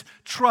and this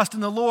trust in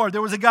the Lord.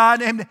 There was a guy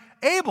named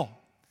Abel,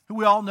 who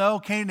we all know.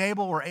 Cain and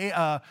Abel were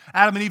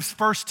Adam and Eve's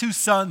first two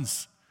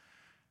sons.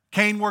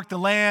 Cain worked the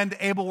land,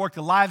 Abel worked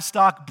the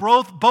livestock.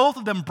 Both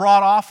of them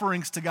brought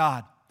offerings to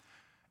God.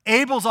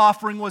 Abel's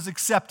offering was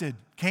accepted.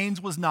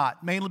 Cain's was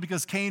not, mainly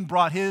because Cain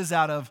brought his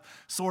out of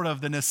sort of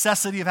the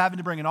necessity of having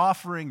to bring an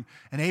offering,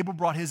 and Abel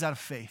brought his out of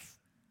faith.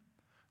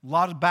 A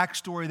lot of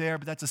backstory there,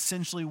 but that's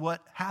essentially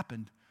what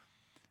happened.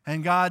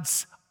 And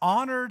God's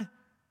honored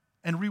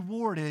and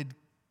rewarded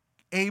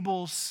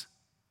Abel's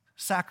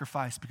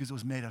sacrifice because it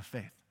was made out of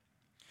faith.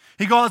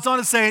 He goes on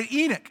to say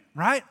Enoch,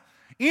 right?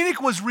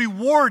 Enoch was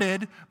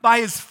rewarded by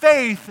his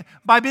faith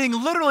by being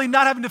literally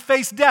not having to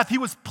face death. He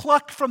was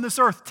plucked from this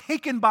earth,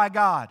 taken by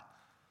God.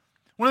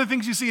 One of the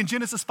things you see in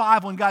Genesis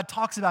 5 when God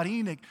talks about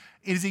Enoch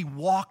is he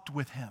walked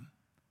with him.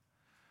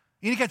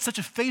 Enoch had such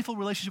a faithful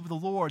relationship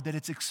with the Lord that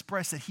it's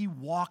expressed that he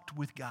walked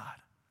with God,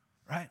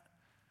 right?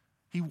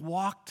 He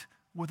walked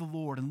with the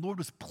Lord, and the Lord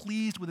was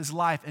pleased with his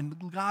life,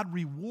 and God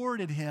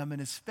rewarded him in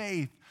his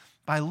faith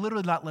by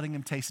literally not letting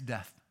him taste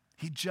death.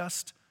 He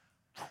just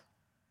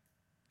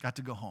got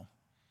to go home.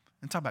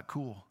 And talk about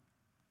cool.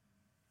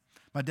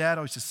 My dad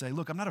always just say,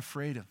 look, I'm not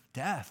afraid of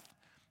death.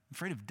 I'm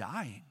afraid of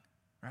dying,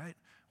 right?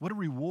 What a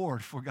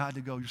reward for God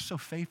to go, you're so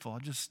faithful, I'll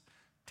just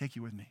take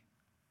you with me.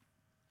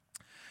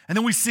 And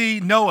then we see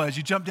Noah as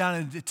you jump down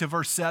into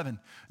verse 7.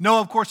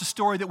 Noah, of course, a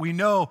story that we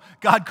know.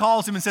 God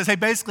calls him and says, hey,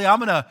 basically, I'm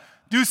going to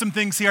do some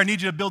things here. I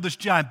need you to build this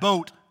giant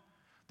boat.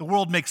 The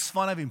world makes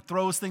fun of him,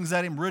 throws things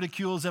at him,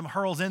 ridicules him,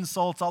 hurls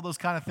insults, all those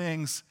kind of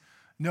things.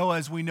 Noah,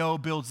 as we know,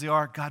 builds the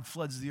ark. God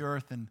floods the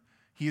earth, and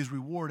he is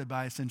rewarded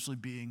by essentially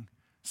being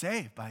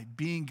saved, by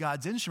being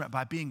God's instrument,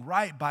 by being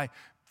right, by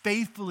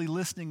faithfully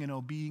listening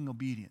and being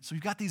obedient. So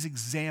you've got these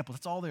examples.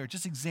 It's all there,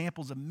 just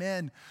examples of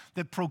men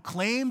that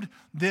proclaimed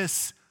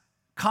this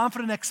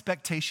confident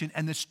expectation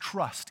and this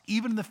trust,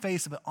 even in the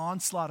face of an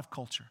onslaught of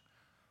culture.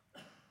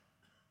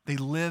 They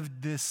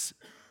lived this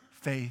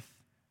faith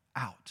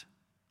out,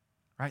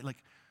 right? Like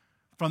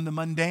from the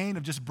mundane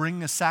of just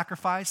bringing a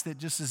sacrifice that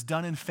just is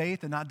done in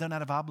faith and not done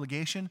out of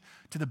obligation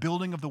to the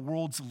building of the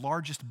world's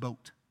largest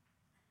boat.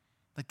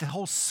 Like the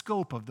whole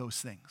scope of those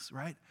things,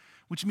 right?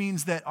 Which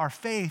means that our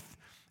faith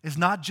is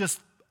not just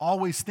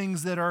always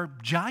things that are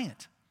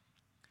giant.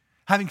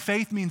 Having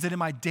faith means that in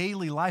my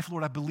daily life,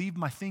 Lord, I believe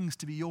my things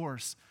to be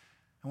yours.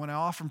 And when I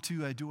offer them to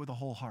you, I do it with a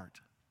whole heart.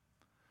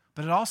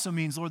 But it also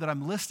means, Lord, that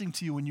I'm listening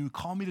to you when you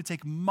call me to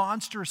take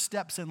monstrous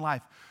steps in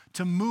life,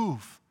 to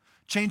move,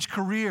 change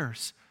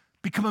careers,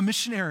 become a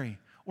missionary,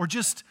 or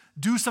just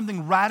do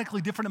something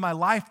radically different in my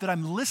life, that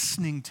I'm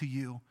listening to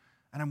you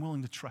and I'm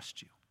willing to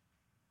trust you.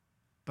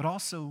 But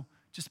also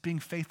just being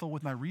faithful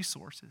with my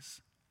resources,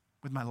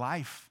 with my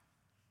life,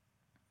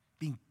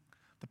 being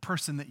the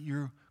person that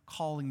you're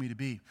calling me to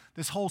be.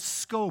 This whole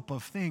scope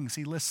of things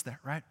he lists there,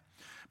 right?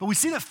 But we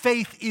see that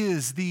faith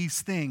is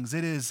these things.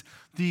 It is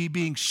the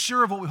being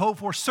sure of what we hope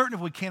for, certain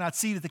of what we cannot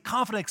see, the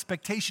confident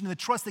expectation and the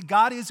trust that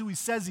God is who he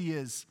says he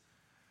is,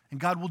 and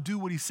God will do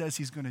what he says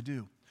he's going to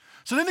do.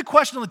 So then the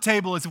question on the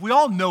table is, if we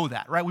all know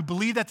that, right? We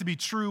believe that to be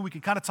true. We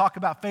can kind of talk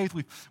about faith.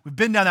 We've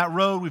been down that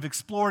road. We've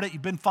explored it.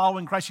 You've been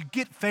following Christ. You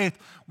get faith.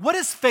 What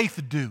does faith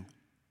do?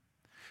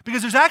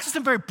 Because there's actually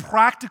some very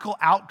practical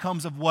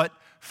outcomes of what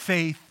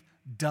faith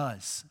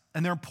does.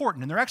 And they're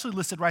important. And they're actually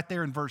listed right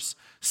there in verse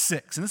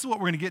 6. And this is what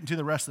we're going to get into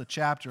the rest of the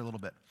chapter a little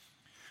bit.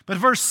 But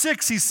verse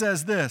 6, he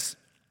says this.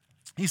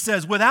 He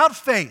says, without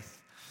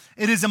faith,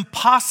 it is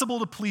impossible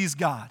to please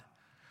God.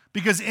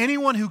 Because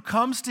anyone who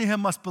comes to him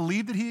must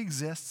believe that he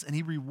exists, and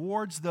he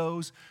rewards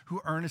those who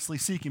earnestly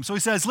seek him. So he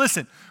says,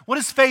 listen, what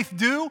does faith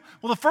do?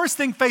 Well, the first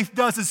thing faith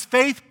does is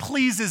faith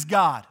pleases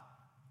God.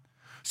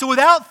 So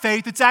without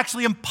faith, it's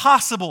actually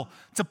impossible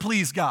to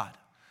please God.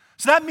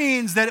 So that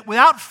means that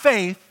without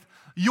faith,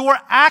 your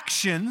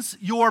actions,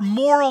 your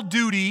moral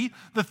duty,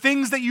 the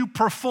things that you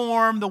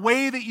perform, the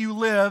way that you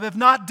live, if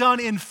not done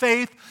in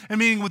faith, and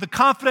meaning with a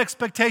confident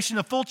expectation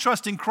of full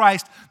trust in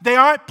Christ, they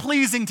aren't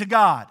pleasing to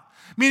God.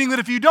 Meaning that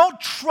if you don't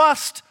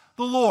trust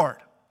the Lord,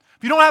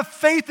 if you don't have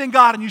faith in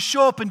God and you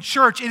show up in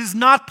church, it is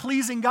not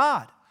pleasing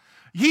God.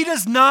 He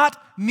does not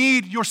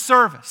need your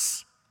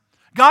service.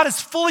 God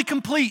is fully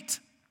complete.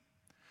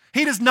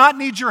 He does not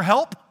need your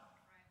help.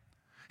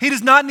 He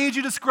does not need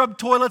you to scrub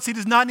toilets. He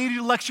does not need you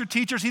to lecture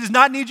teachers. He does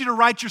not need you to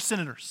write your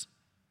senators.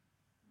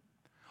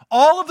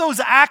 All of those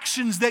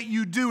actions that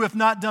you do, if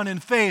not done in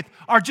faith,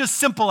 are just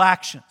simple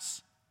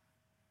actions.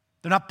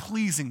 They're not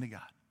pleasing to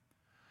God.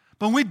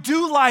 But when we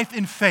do life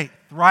in faith,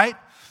 right?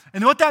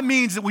 And what that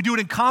means is that we do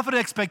it in confident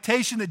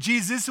expectation that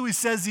Jesus is who he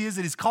says he is,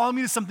 that he's calling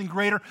me to something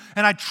greater,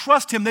 and I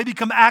trust him. They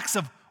become acts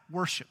of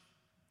worship.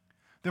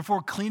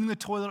 Therefore, cleaning the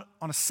toilet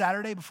on a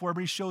Saturday before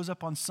everybody shows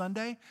up on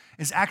Sunday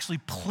is actually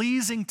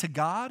pleasing to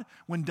God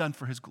when done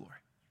for his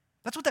glory.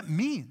 That's what that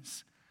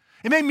means.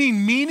 It may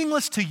mean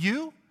meaningless to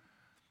you,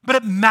 but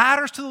it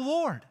matters to the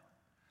Lord.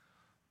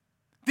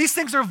 These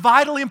things are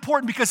vitally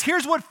important because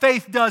here's what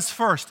faith does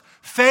first.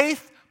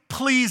 Faith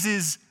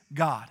pleases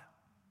God.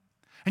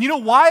 And you know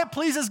why it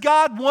pleases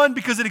God? One,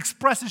 because it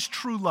expresses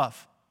true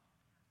love.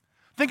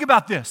 Think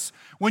about this.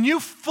 When you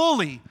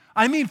fully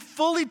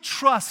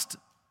trust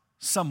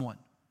someone,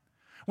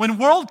 when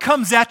world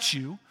comes at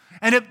you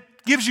and it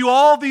gives you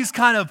all these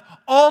kind of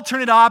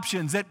alternate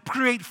options that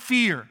create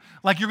fear,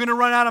 like you're going to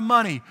run out of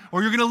money,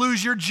 or you're going to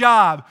lose your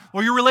job,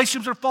 or your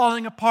relationships are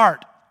falling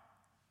apart,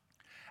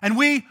 and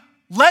we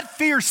let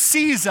fear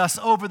seize us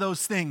over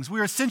those things, we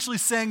are essentially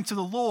saying to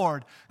the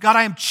Lord, God,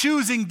 I am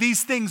choosing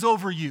these things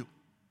over you.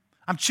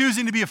 I'm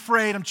choosing to be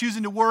afraid. I'm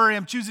choosing to worry.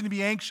 I'm choosing to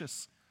be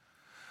anxious.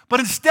 But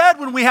instead,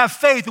 when we have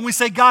faith and we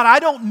say, God, I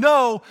don't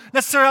know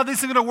necessarily how this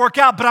is going to work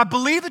out, but I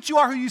believe that you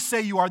are who you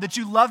say you are, that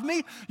you love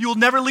me, you will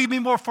never leave me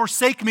nor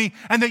forsake me,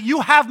 and that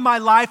you have my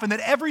life and that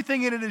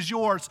everything in it is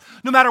yours.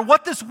 No matter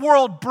what this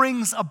world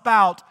brings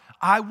about,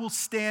 I will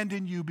stand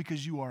in you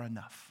because you are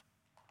enough.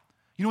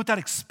 You know what that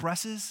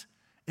expresses?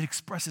 It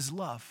expresses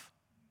love.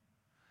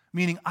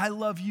 Meaning, I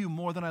love you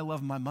more than I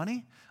love my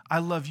money. I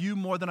love you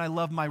more than I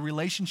love my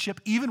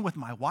relationship, even with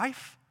my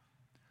wife.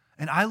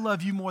 And I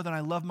love you more than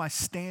I love my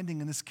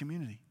standing in this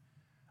community.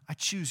 I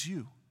choose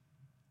you.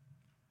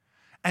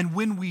 And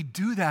when we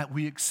do that,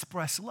 we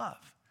express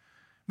love.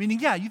 Meaning,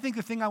 yeah, you think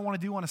the thing I want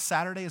to do on a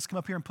Saturday is come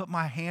up here and put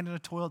my hand in a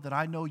toilet that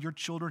I know your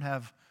children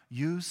have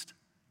used?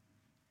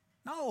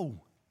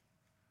 No.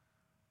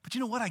 But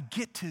you know what? I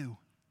get to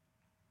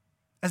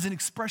as an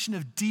expression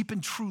of deep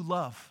and true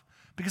love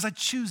because I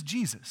choose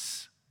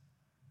Jesus.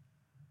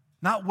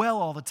 Not well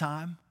all the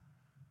time,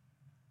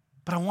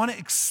 but I want to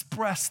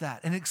express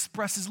that, and it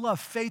expresses love.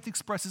 Faith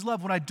expresses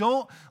love. When I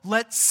don't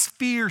let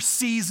fear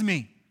seize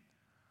me,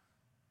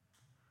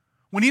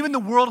 when even the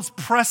world is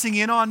pressing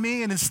in on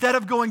me, and instead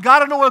of going, God, I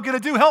don't know what I'm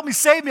going to do, help me,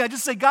 save me, I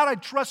just say, God, I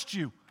trust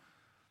you.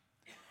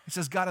 He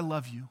says, God, I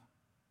love you.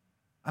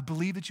 I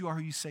believe that you are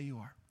who you say you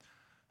are.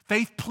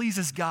 Faith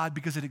pleases God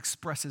because it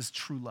expresses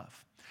true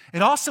love.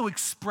 It also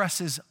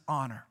expresses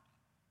honor.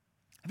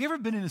 Have you ever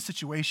been in a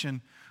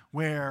situation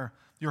where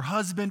your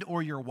husband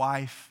or your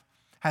wife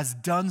has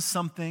done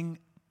something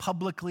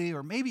publicly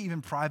or maybe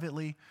even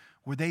privately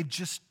where they've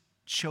just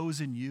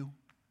chosen you?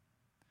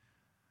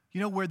 You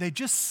know, where they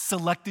just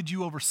selected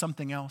you over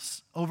something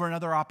else, over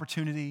another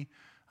opportunity,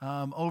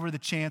 over the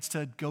chance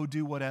to go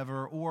do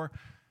whatever, or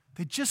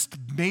they just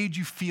made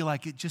you feel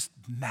like it just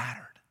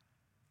mattered.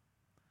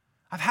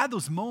 I've had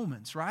those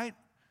moments, right?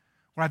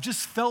 Where I've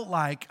just felt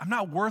like I'm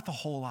not worth a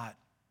whole lot.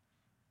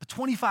 The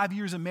 25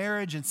 years of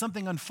marriage and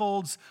something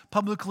unfolds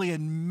publicly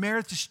and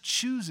marriage just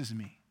chooses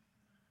me.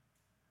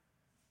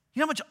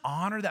 You know how much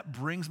honor that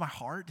brings my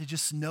heart to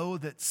just know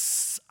that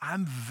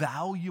I'm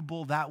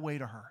valuable that way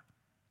to her?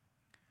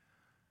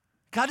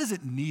 God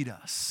doesn't need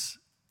us,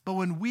 but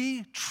when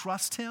we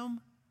trust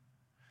him,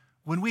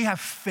 when we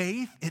have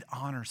faith, it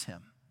honors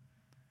him.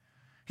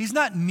 He's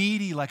not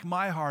needy like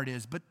my heart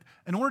is, but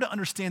in order to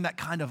understand that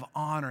kind of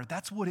honor,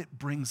 that's what it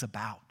brings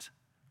about.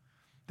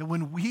 That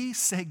when we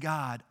say,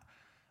 God,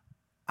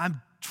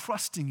 I'm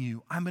trusting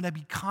you. I'm going to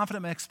be confident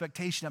in my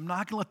expectation. I'm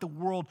not going to let the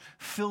world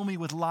fill me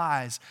with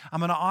lies. I'm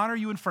going to honor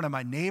you in front of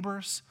my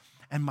neighbors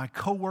and my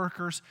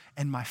coworkers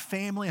and my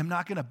family. I'm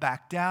not going to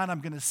back down.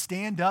 I'm going to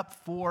stand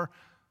up for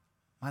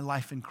my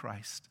life in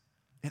Christ.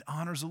 It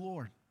honors the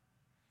Lord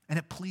and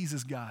it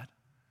pleases God.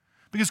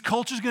 Because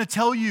culture is going to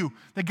tell you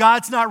that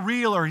God's not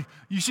real or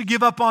you should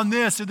give up on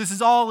this or this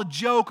is all a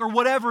joke or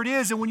whatever it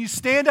is. And when you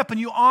stand up and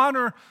you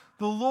honor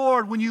the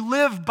Lord, when you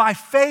live by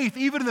faith,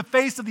 even in the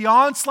face of the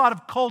onslaught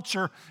of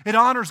culture, it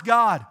honors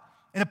God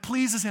and it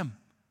pleases him.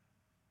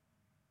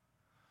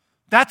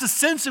 That's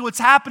essentially what's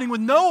happening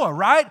with Noah,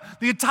 right?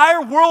 The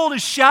entire world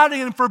is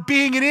shouting at him for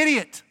being an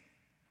idiot.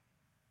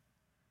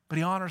 But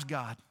he honors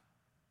God.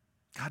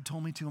 God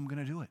told me to, I'm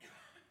going to do it.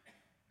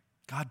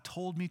 God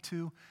told me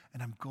to,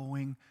 and I'm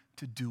going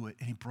to do it.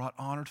 And he brought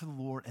honor to the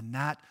Lord, and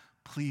that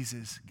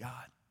pleases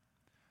God.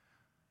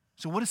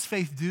 So what does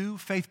faith do?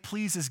 Faith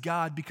pleases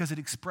God because it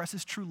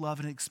expresses true love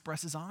and it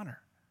expresses honor.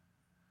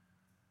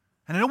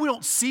 And I know we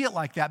don't see it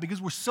like that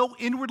because we're so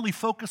inwardly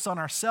focused on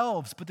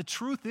ourselves, but the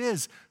truth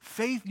is,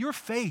 your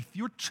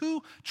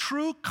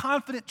true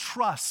confident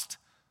trust,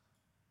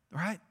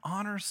 right,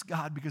 honors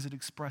God because it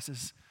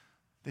expresses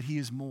that he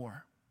is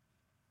more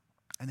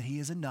and that he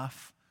is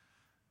enough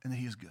and that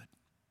he is good.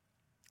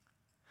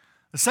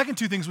 The second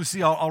two things we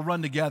see, I'll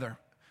run together.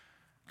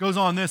 Goes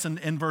on this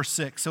in verse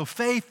 6. So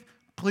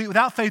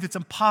without faith, it's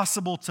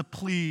impossible to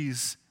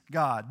please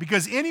God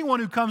because anyone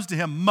who comes to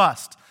him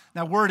must.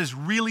 That word is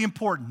really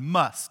important,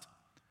 must.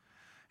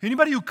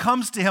 Anybody who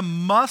comes to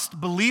him must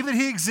believe that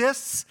he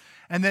exists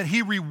and that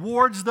he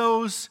rewards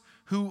those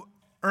who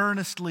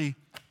earnestly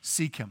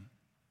seek him.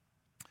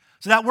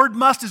 So that word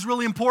must is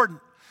really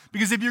important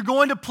because if you're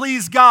going to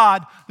please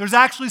God, there's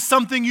actually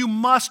something you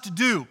must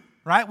do,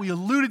 right? We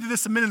alluded to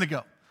this a minute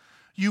ago.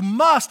 You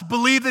must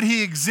believe that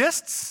he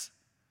exists,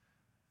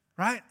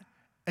 right?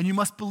 And you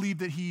must believe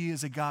that he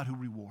is a God who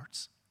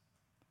rewards.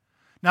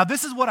 Now,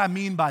 this is what I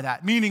mean by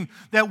that, meaning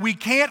that we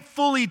can't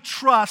fully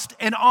trust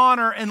and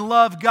honor and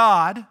love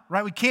God,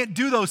 right? We can't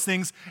do those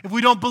things if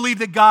we don't believe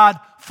that God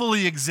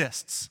fully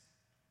exists.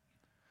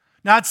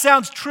 Now, it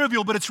sounds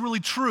trivial, but it's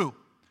really true.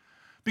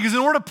 Because in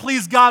order to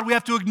please God, we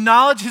have to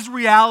acknowledge His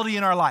reality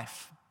in our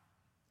life.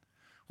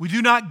 We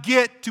do not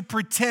get to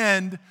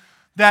pretend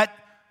that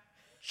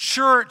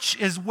church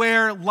is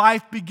where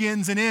life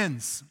begins and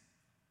ends.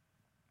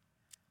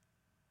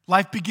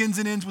 Life begins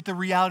and ends with the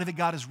reality that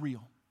God is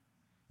real.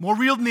 More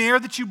real than the air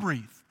that you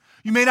breathe.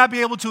 You may not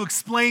be able to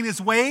explain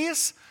His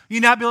ways. You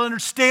may not be able to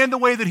understand the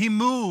way that He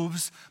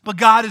moves, but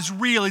God is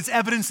real. He's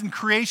evidence in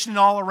creation and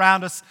all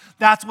around us.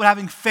 That's what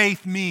having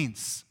faith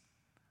means.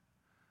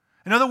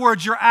 In other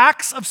words, your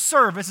acts of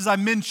service, as I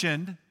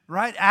mentioned,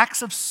 right?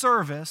 Acts of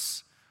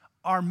service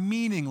are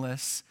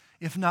meaningless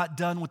if not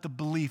done with the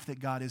belief that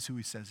God is who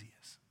He says He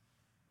is.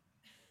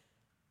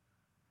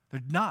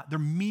 They're not. They're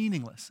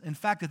meaningless. In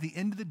fact, at the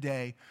end of the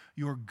day,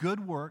 your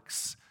good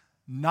works,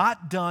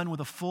 not done with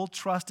a full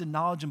trust and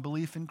knowledge and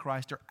belief in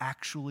Christ, are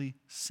actually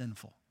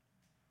sinful.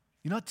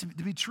 You know what, to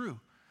be true,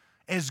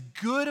 as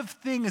good of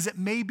thing as it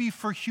may be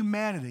for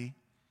humanity,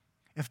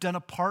 if done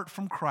apart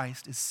from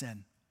Christ, is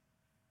sin.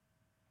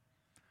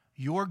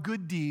 Your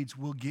good deeds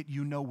will get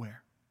you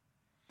nowhere.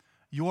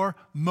 Your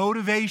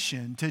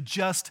motivation to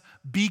just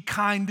be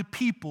kind to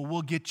people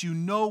will get you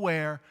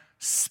nowhere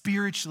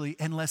spiritually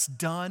unless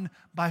done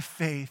by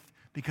faith,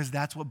 because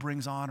that's what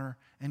brings honor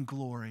and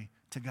glory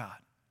to God.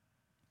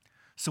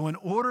 So in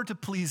order to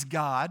please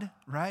God,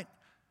 right,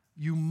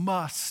 you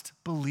must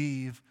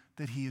believe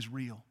that He is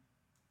real.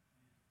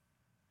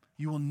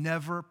 You will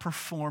never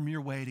perform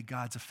your way to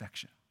God's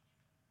affection.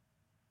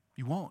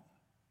 You won't.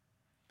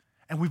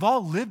 And we've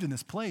all lived in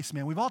this place,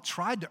 man. We've all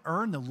tried to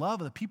earn the love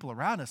of the people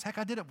around us. Heck,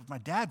 I did it with my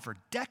dad for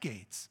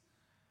decades.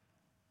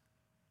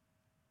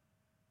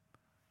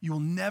 You will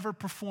never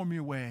perform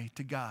your way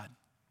to God,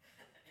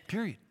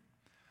 period.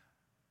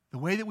 The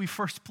way that we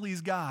first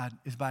please God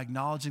is by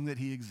acknowledging that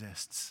He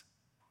exists.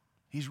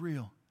 He's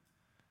real.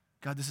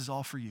 God, this is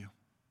all for You,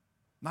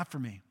 not for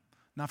me,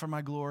 not for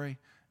my glory,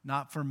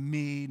 not for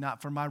me,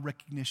 not for my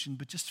recognition,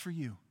 but just for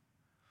You.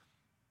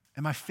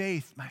 And my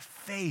faith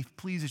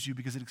pleases You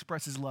because it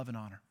expresses love and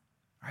honor,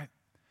 right?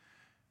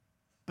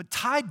 But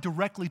tied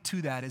directly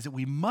to that is that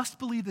we must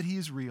believe that He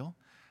is real,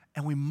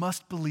 and we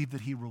must believe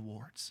that He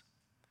rewards.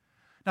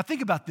 Now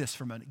think about this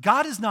for a minute.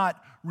 God is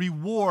not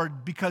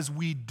reward because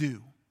we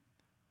do.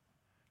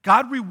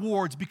 God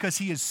rewards because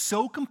He is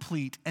so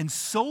complete and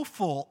so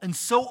full and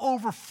so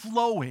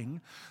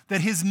overflowing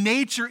that His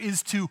nature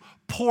is to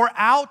pour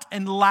out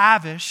and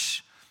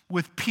lavish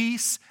with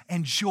peace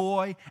and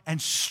joy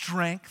and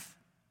strength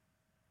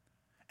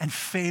and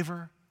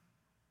favor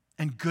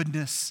and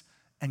goodness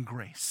and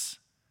grace.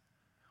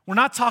 We're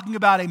not talking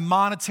about a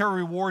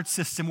monetary reward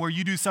system where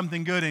you do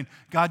something good and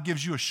God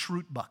gives you a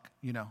Schrute buck,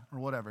 or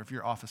whatever, if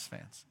you're Office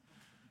fans.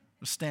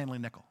 Or Stanley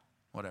Nickel,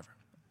 whatever.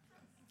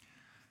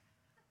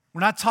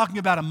 We're not talking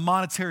about a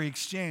monetary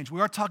exchange. We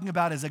are talking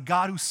about as a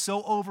God who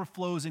so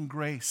overflows in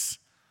grace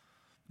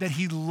that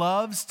He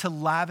loves to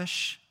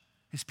lavish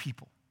His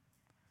people.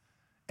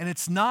 And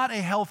it's not a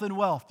health and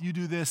wealth. You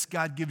do this,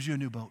 God gives you a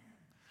new boat.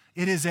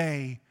 It is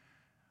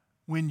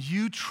when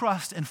you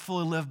trust and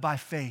fully live by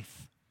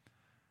faith,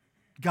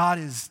 God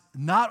is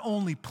not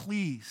only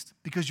pleased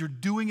because you're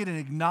doing it and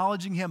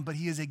acknowledging Him, but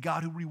He is a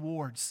God who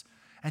rewards.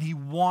 And He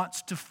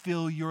wants to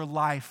fill your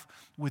life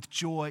with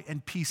joy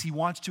and peace. He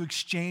wants to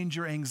exchange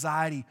your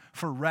anxiety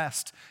for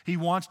rest. He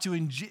wants to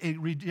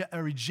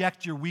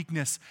reject your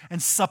weakness and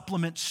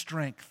supplement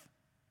strength.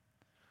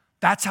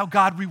 That's how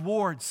God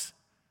rewards.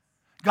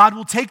 God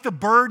will take the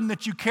burden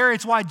that you carry.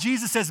 It's why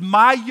Jesus says,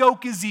 my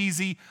yoke is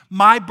easy,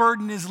 my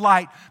burden is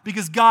light.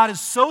 Because God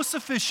is so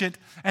sufficient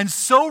and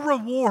so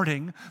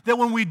rewarding that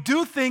when we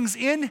do things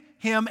in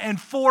Him and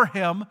for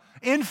Him,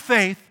 in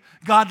faith,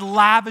 God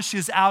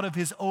lavishes out of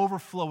His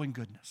overflowing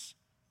goodness.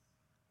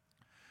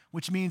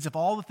 Which means if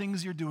all the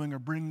things you're doing are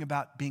bringing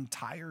about being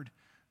tired,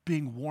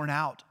 being worn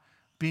out,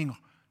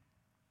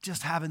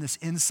 just having this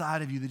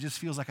inside of you that just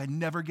feels like I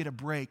never get a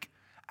break,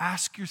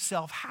 ask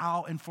yourself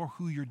how and for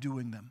who you're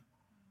doing them.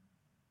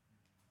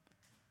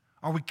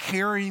 Are we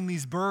carrying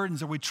these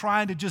burdens? Are we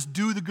trying to just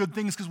do the good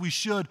things because we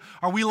should?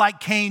 Are we like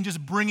Cain,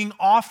 just bringing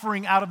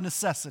offering out of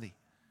necessity?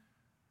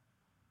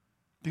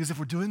 Because if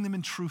we're doing them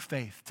in true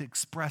faith to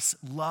express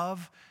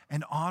love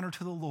and honor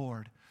to the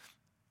Lord,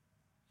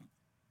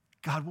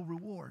 God will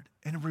reward.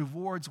 And it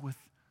rewards with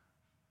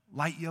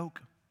light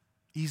yoke,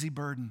 easy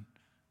burden,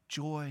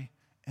 joy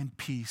and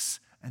peace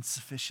and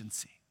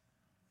sufficiency.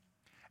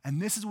 And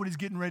this is what He's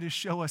getting ready to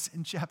show us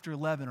in chapter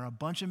 11, are a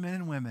bunch of men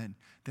and women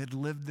that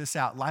lived this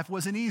out. Life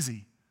wasn't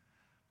easy,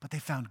 but they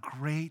found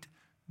great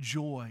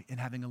joy in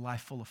having a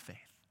life full of faith.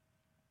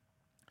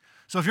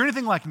 So if you're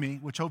anything like me,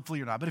 which hopefully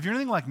you're not, but if you're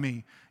anything like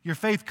me, your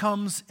faith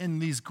comes in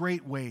these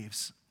great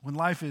waves. When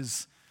life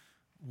is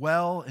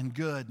well and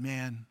good,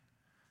 man,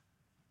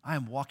 I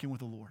am walking with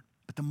the Lord.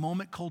 But the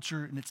moment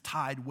culture and its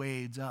tide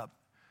wades up,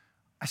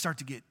 I start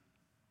to get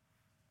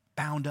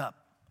bound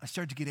up. I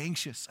start to get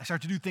anxious. I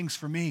start to do things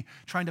for me,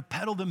 trying to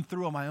pedal them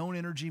through on my own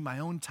energy, my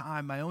own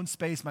time, my own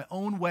space, my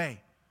own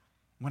way.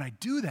 When I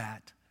do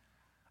that,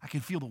 I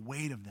can feel the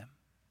weight of them.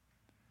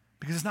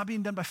 Because it's not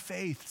being done by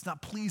faith. It's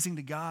not pleasing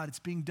to God. It's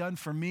being done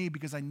for me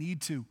because I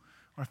need to,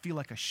 or I feel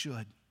like I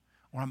should,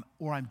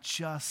 or I'm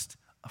just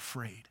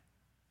afraid.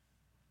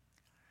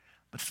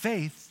 But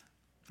faith,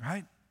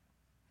 right,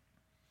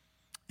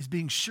 is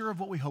being sure of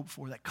what we hope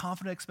for, that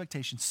confident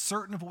expectation,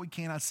 certain of what we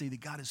cannot see, that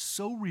God is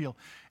so real.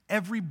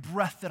 Every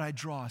breath that I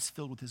draw is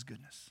filled with his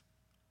goodness.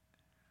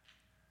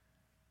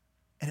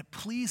 And it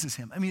pleases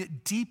him. I mean,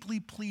 it deeply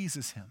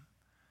pleases him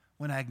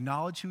when I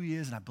acknowledge who he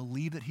is and I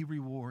believe that he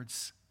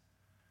rewards,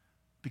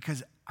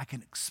 because I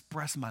can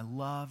express my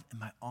love and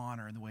my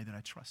honor in the way that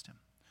I trust him.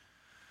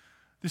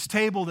 This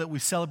table that we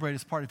celebrate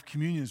as part of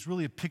communion is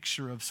really a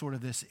picture of sort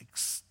of this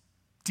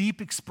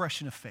deep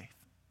expression of faith.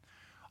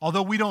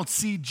 Although we don't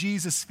see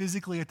Jesus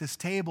physically at this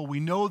table,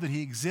 we know that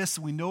he exists.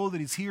 We know that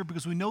he's here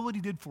because we know what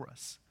he did for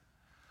us.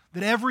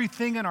 That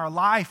everything in our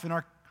life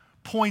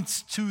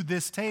points to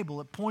this table.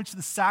 It points to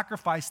the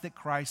sacrifice that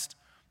Christ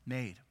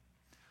made.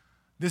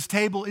 This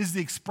table is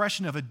the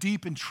expression of a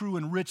deep and true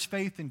and rich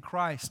faith in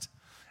Christ.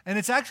 And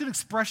it's actually an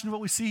expression of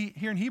what we see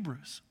here in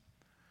Hebrews.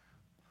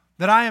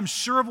 That I am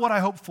sure of what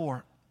I hope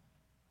for,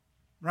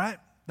 right?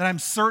 That I'm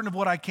certain of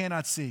what I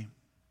cannot see.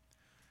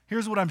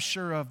 Here's what I'm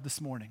sure of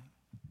this morning.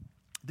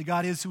 That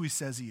God is who he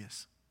says he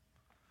is.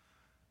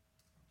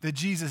 That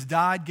Jesus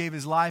died, gave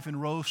his life,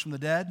 and rose from the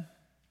dead.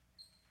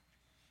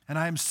 And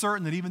I am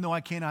certain that even though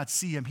I cannot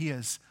see him, he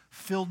has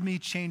filled me,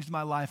 changed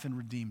my life, and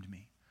redeemed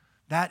me.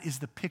 That is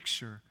the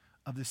picture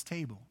of this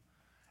table.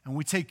 And when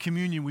we take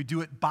communion, we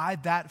do it by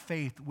that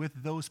faith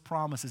with those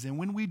promises. And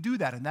when we do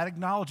that, in that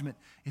acknowledgement,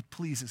 it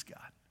pleases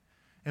God.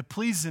 It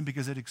pleases him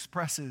because it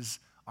expresses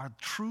our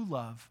true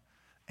love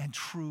and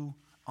true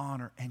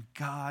honor. And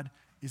God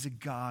is a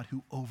God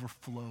who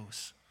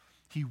overflows.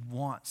 He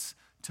wants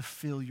to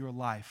fill your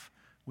life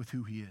with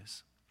who he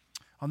is.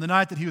 On the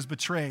night that he was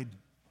betrayed,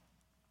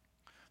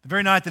 the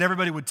very night that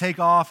everybody would take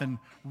off and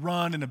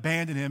run and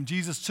abandon him,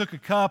 Jesus took a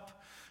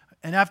cup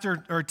and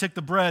took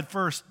the bread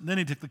first, then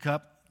he took the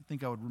cup. I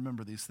think I would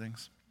remember these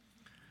things.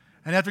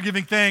 And after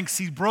giving thanks,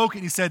 he broke it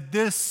and he said,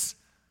 "This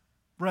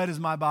bread is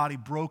my body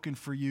broken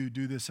for you.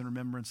 Do this in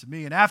remembrance of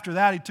me." And after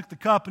that, he took the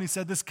cup and he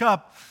said, "This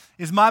cup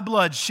is my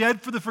blood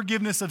shed for the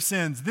forgiveness of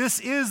sins."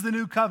 This is the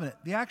new covenant,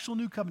 the actual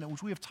new covenant,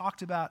 which we have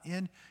talked about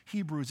in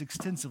Hebrews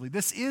extensively.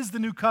 This is the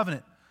new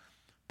covenant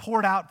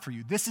poured out for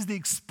you. This is the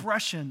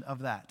expression of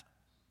that.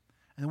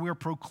 And we are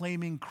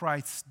proclaiming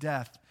Christ's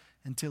death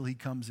until he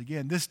comes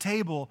again. This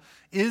table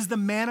is the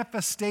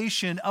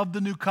manifestation of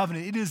the new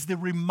covenant. It is the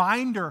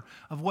reminder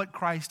of what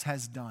Christ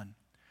has done.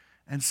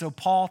 And so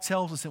Paul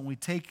tells us that when we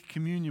take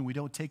communion, we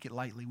don't take it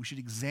lightly. We should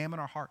examine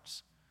our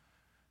hearts,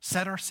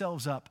 set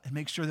ourselves up, and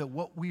make sure that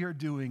what we are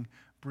doing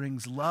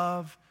brings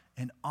love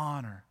and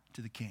honor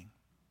to the King.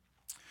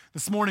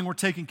 This morning, we're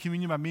taking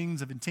communion by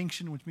means of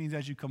intinction, which means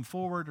as you come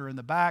forward or in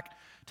the back,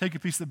 take a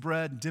piece of the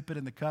bread and dip it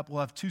in the cup. We'll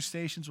have two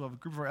stations. We'll have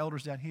a group of our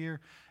elders down here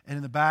and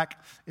in the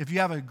back. If you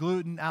have a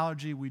gluten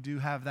allergy, we do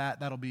have that.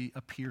 That'll be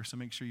up here, so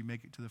make sure you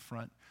make it to the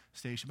front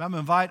station. But I'm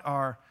going to invite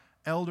our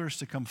elders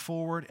to come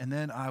forward, and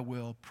then I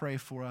will pray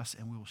for us,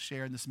 and we will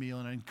share in this meal.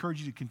 And I encourage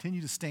you to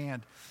continue to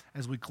stand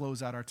as we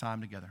close out our time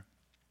together.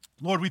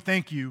 Lord, we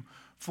thank you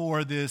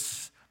for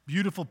this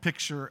beautiful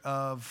picture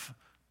of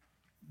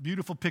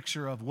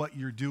what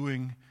you're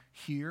doing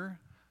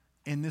here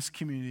in this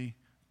community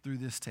through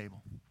this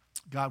table.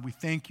 God, we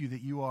thank you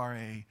that you are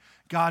a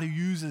God who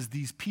uses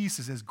these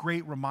pieces as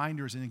great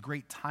reminders and in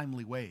great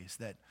timely ways,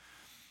 that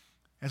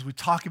as we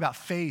talk about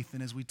faith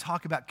and as we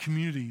talk about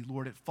community,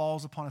 Lord, it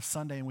falls upon a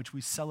Sunday in which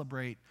we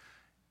celebrate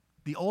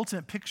the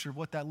ultimate picture of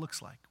what that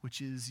looks like,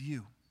 which is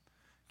you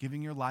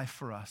giving your life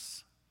for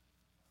us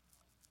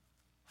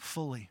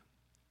fully,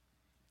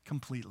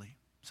 completely,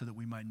 so that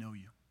we might know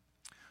you.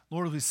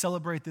 Lord, as we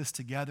celebrate this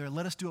together,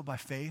 let us do it by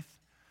faith,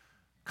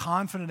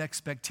 confident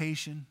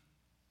expectation,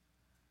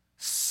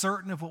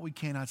 certain of what we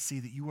cannot see,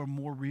 that you are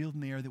more real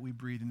than the air that we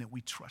breathe and that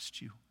we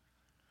trust you.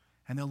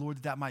 And that,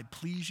 Lord, that might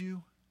please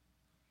you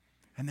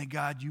and that,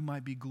 God, you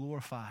might be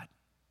glorified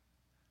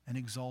and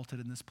exalted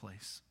in this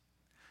place.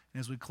 And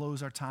as we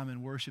close our time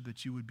in worship,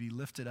 that you would be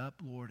lifted up,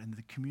 Lord, and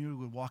the community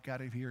would walk out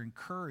of here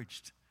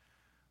encouraged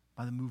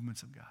by the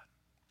movements of God.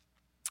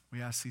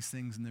 We ask these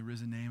things in the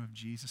risen name of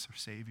Jesus, our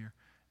Savior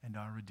and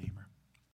our Redeemer.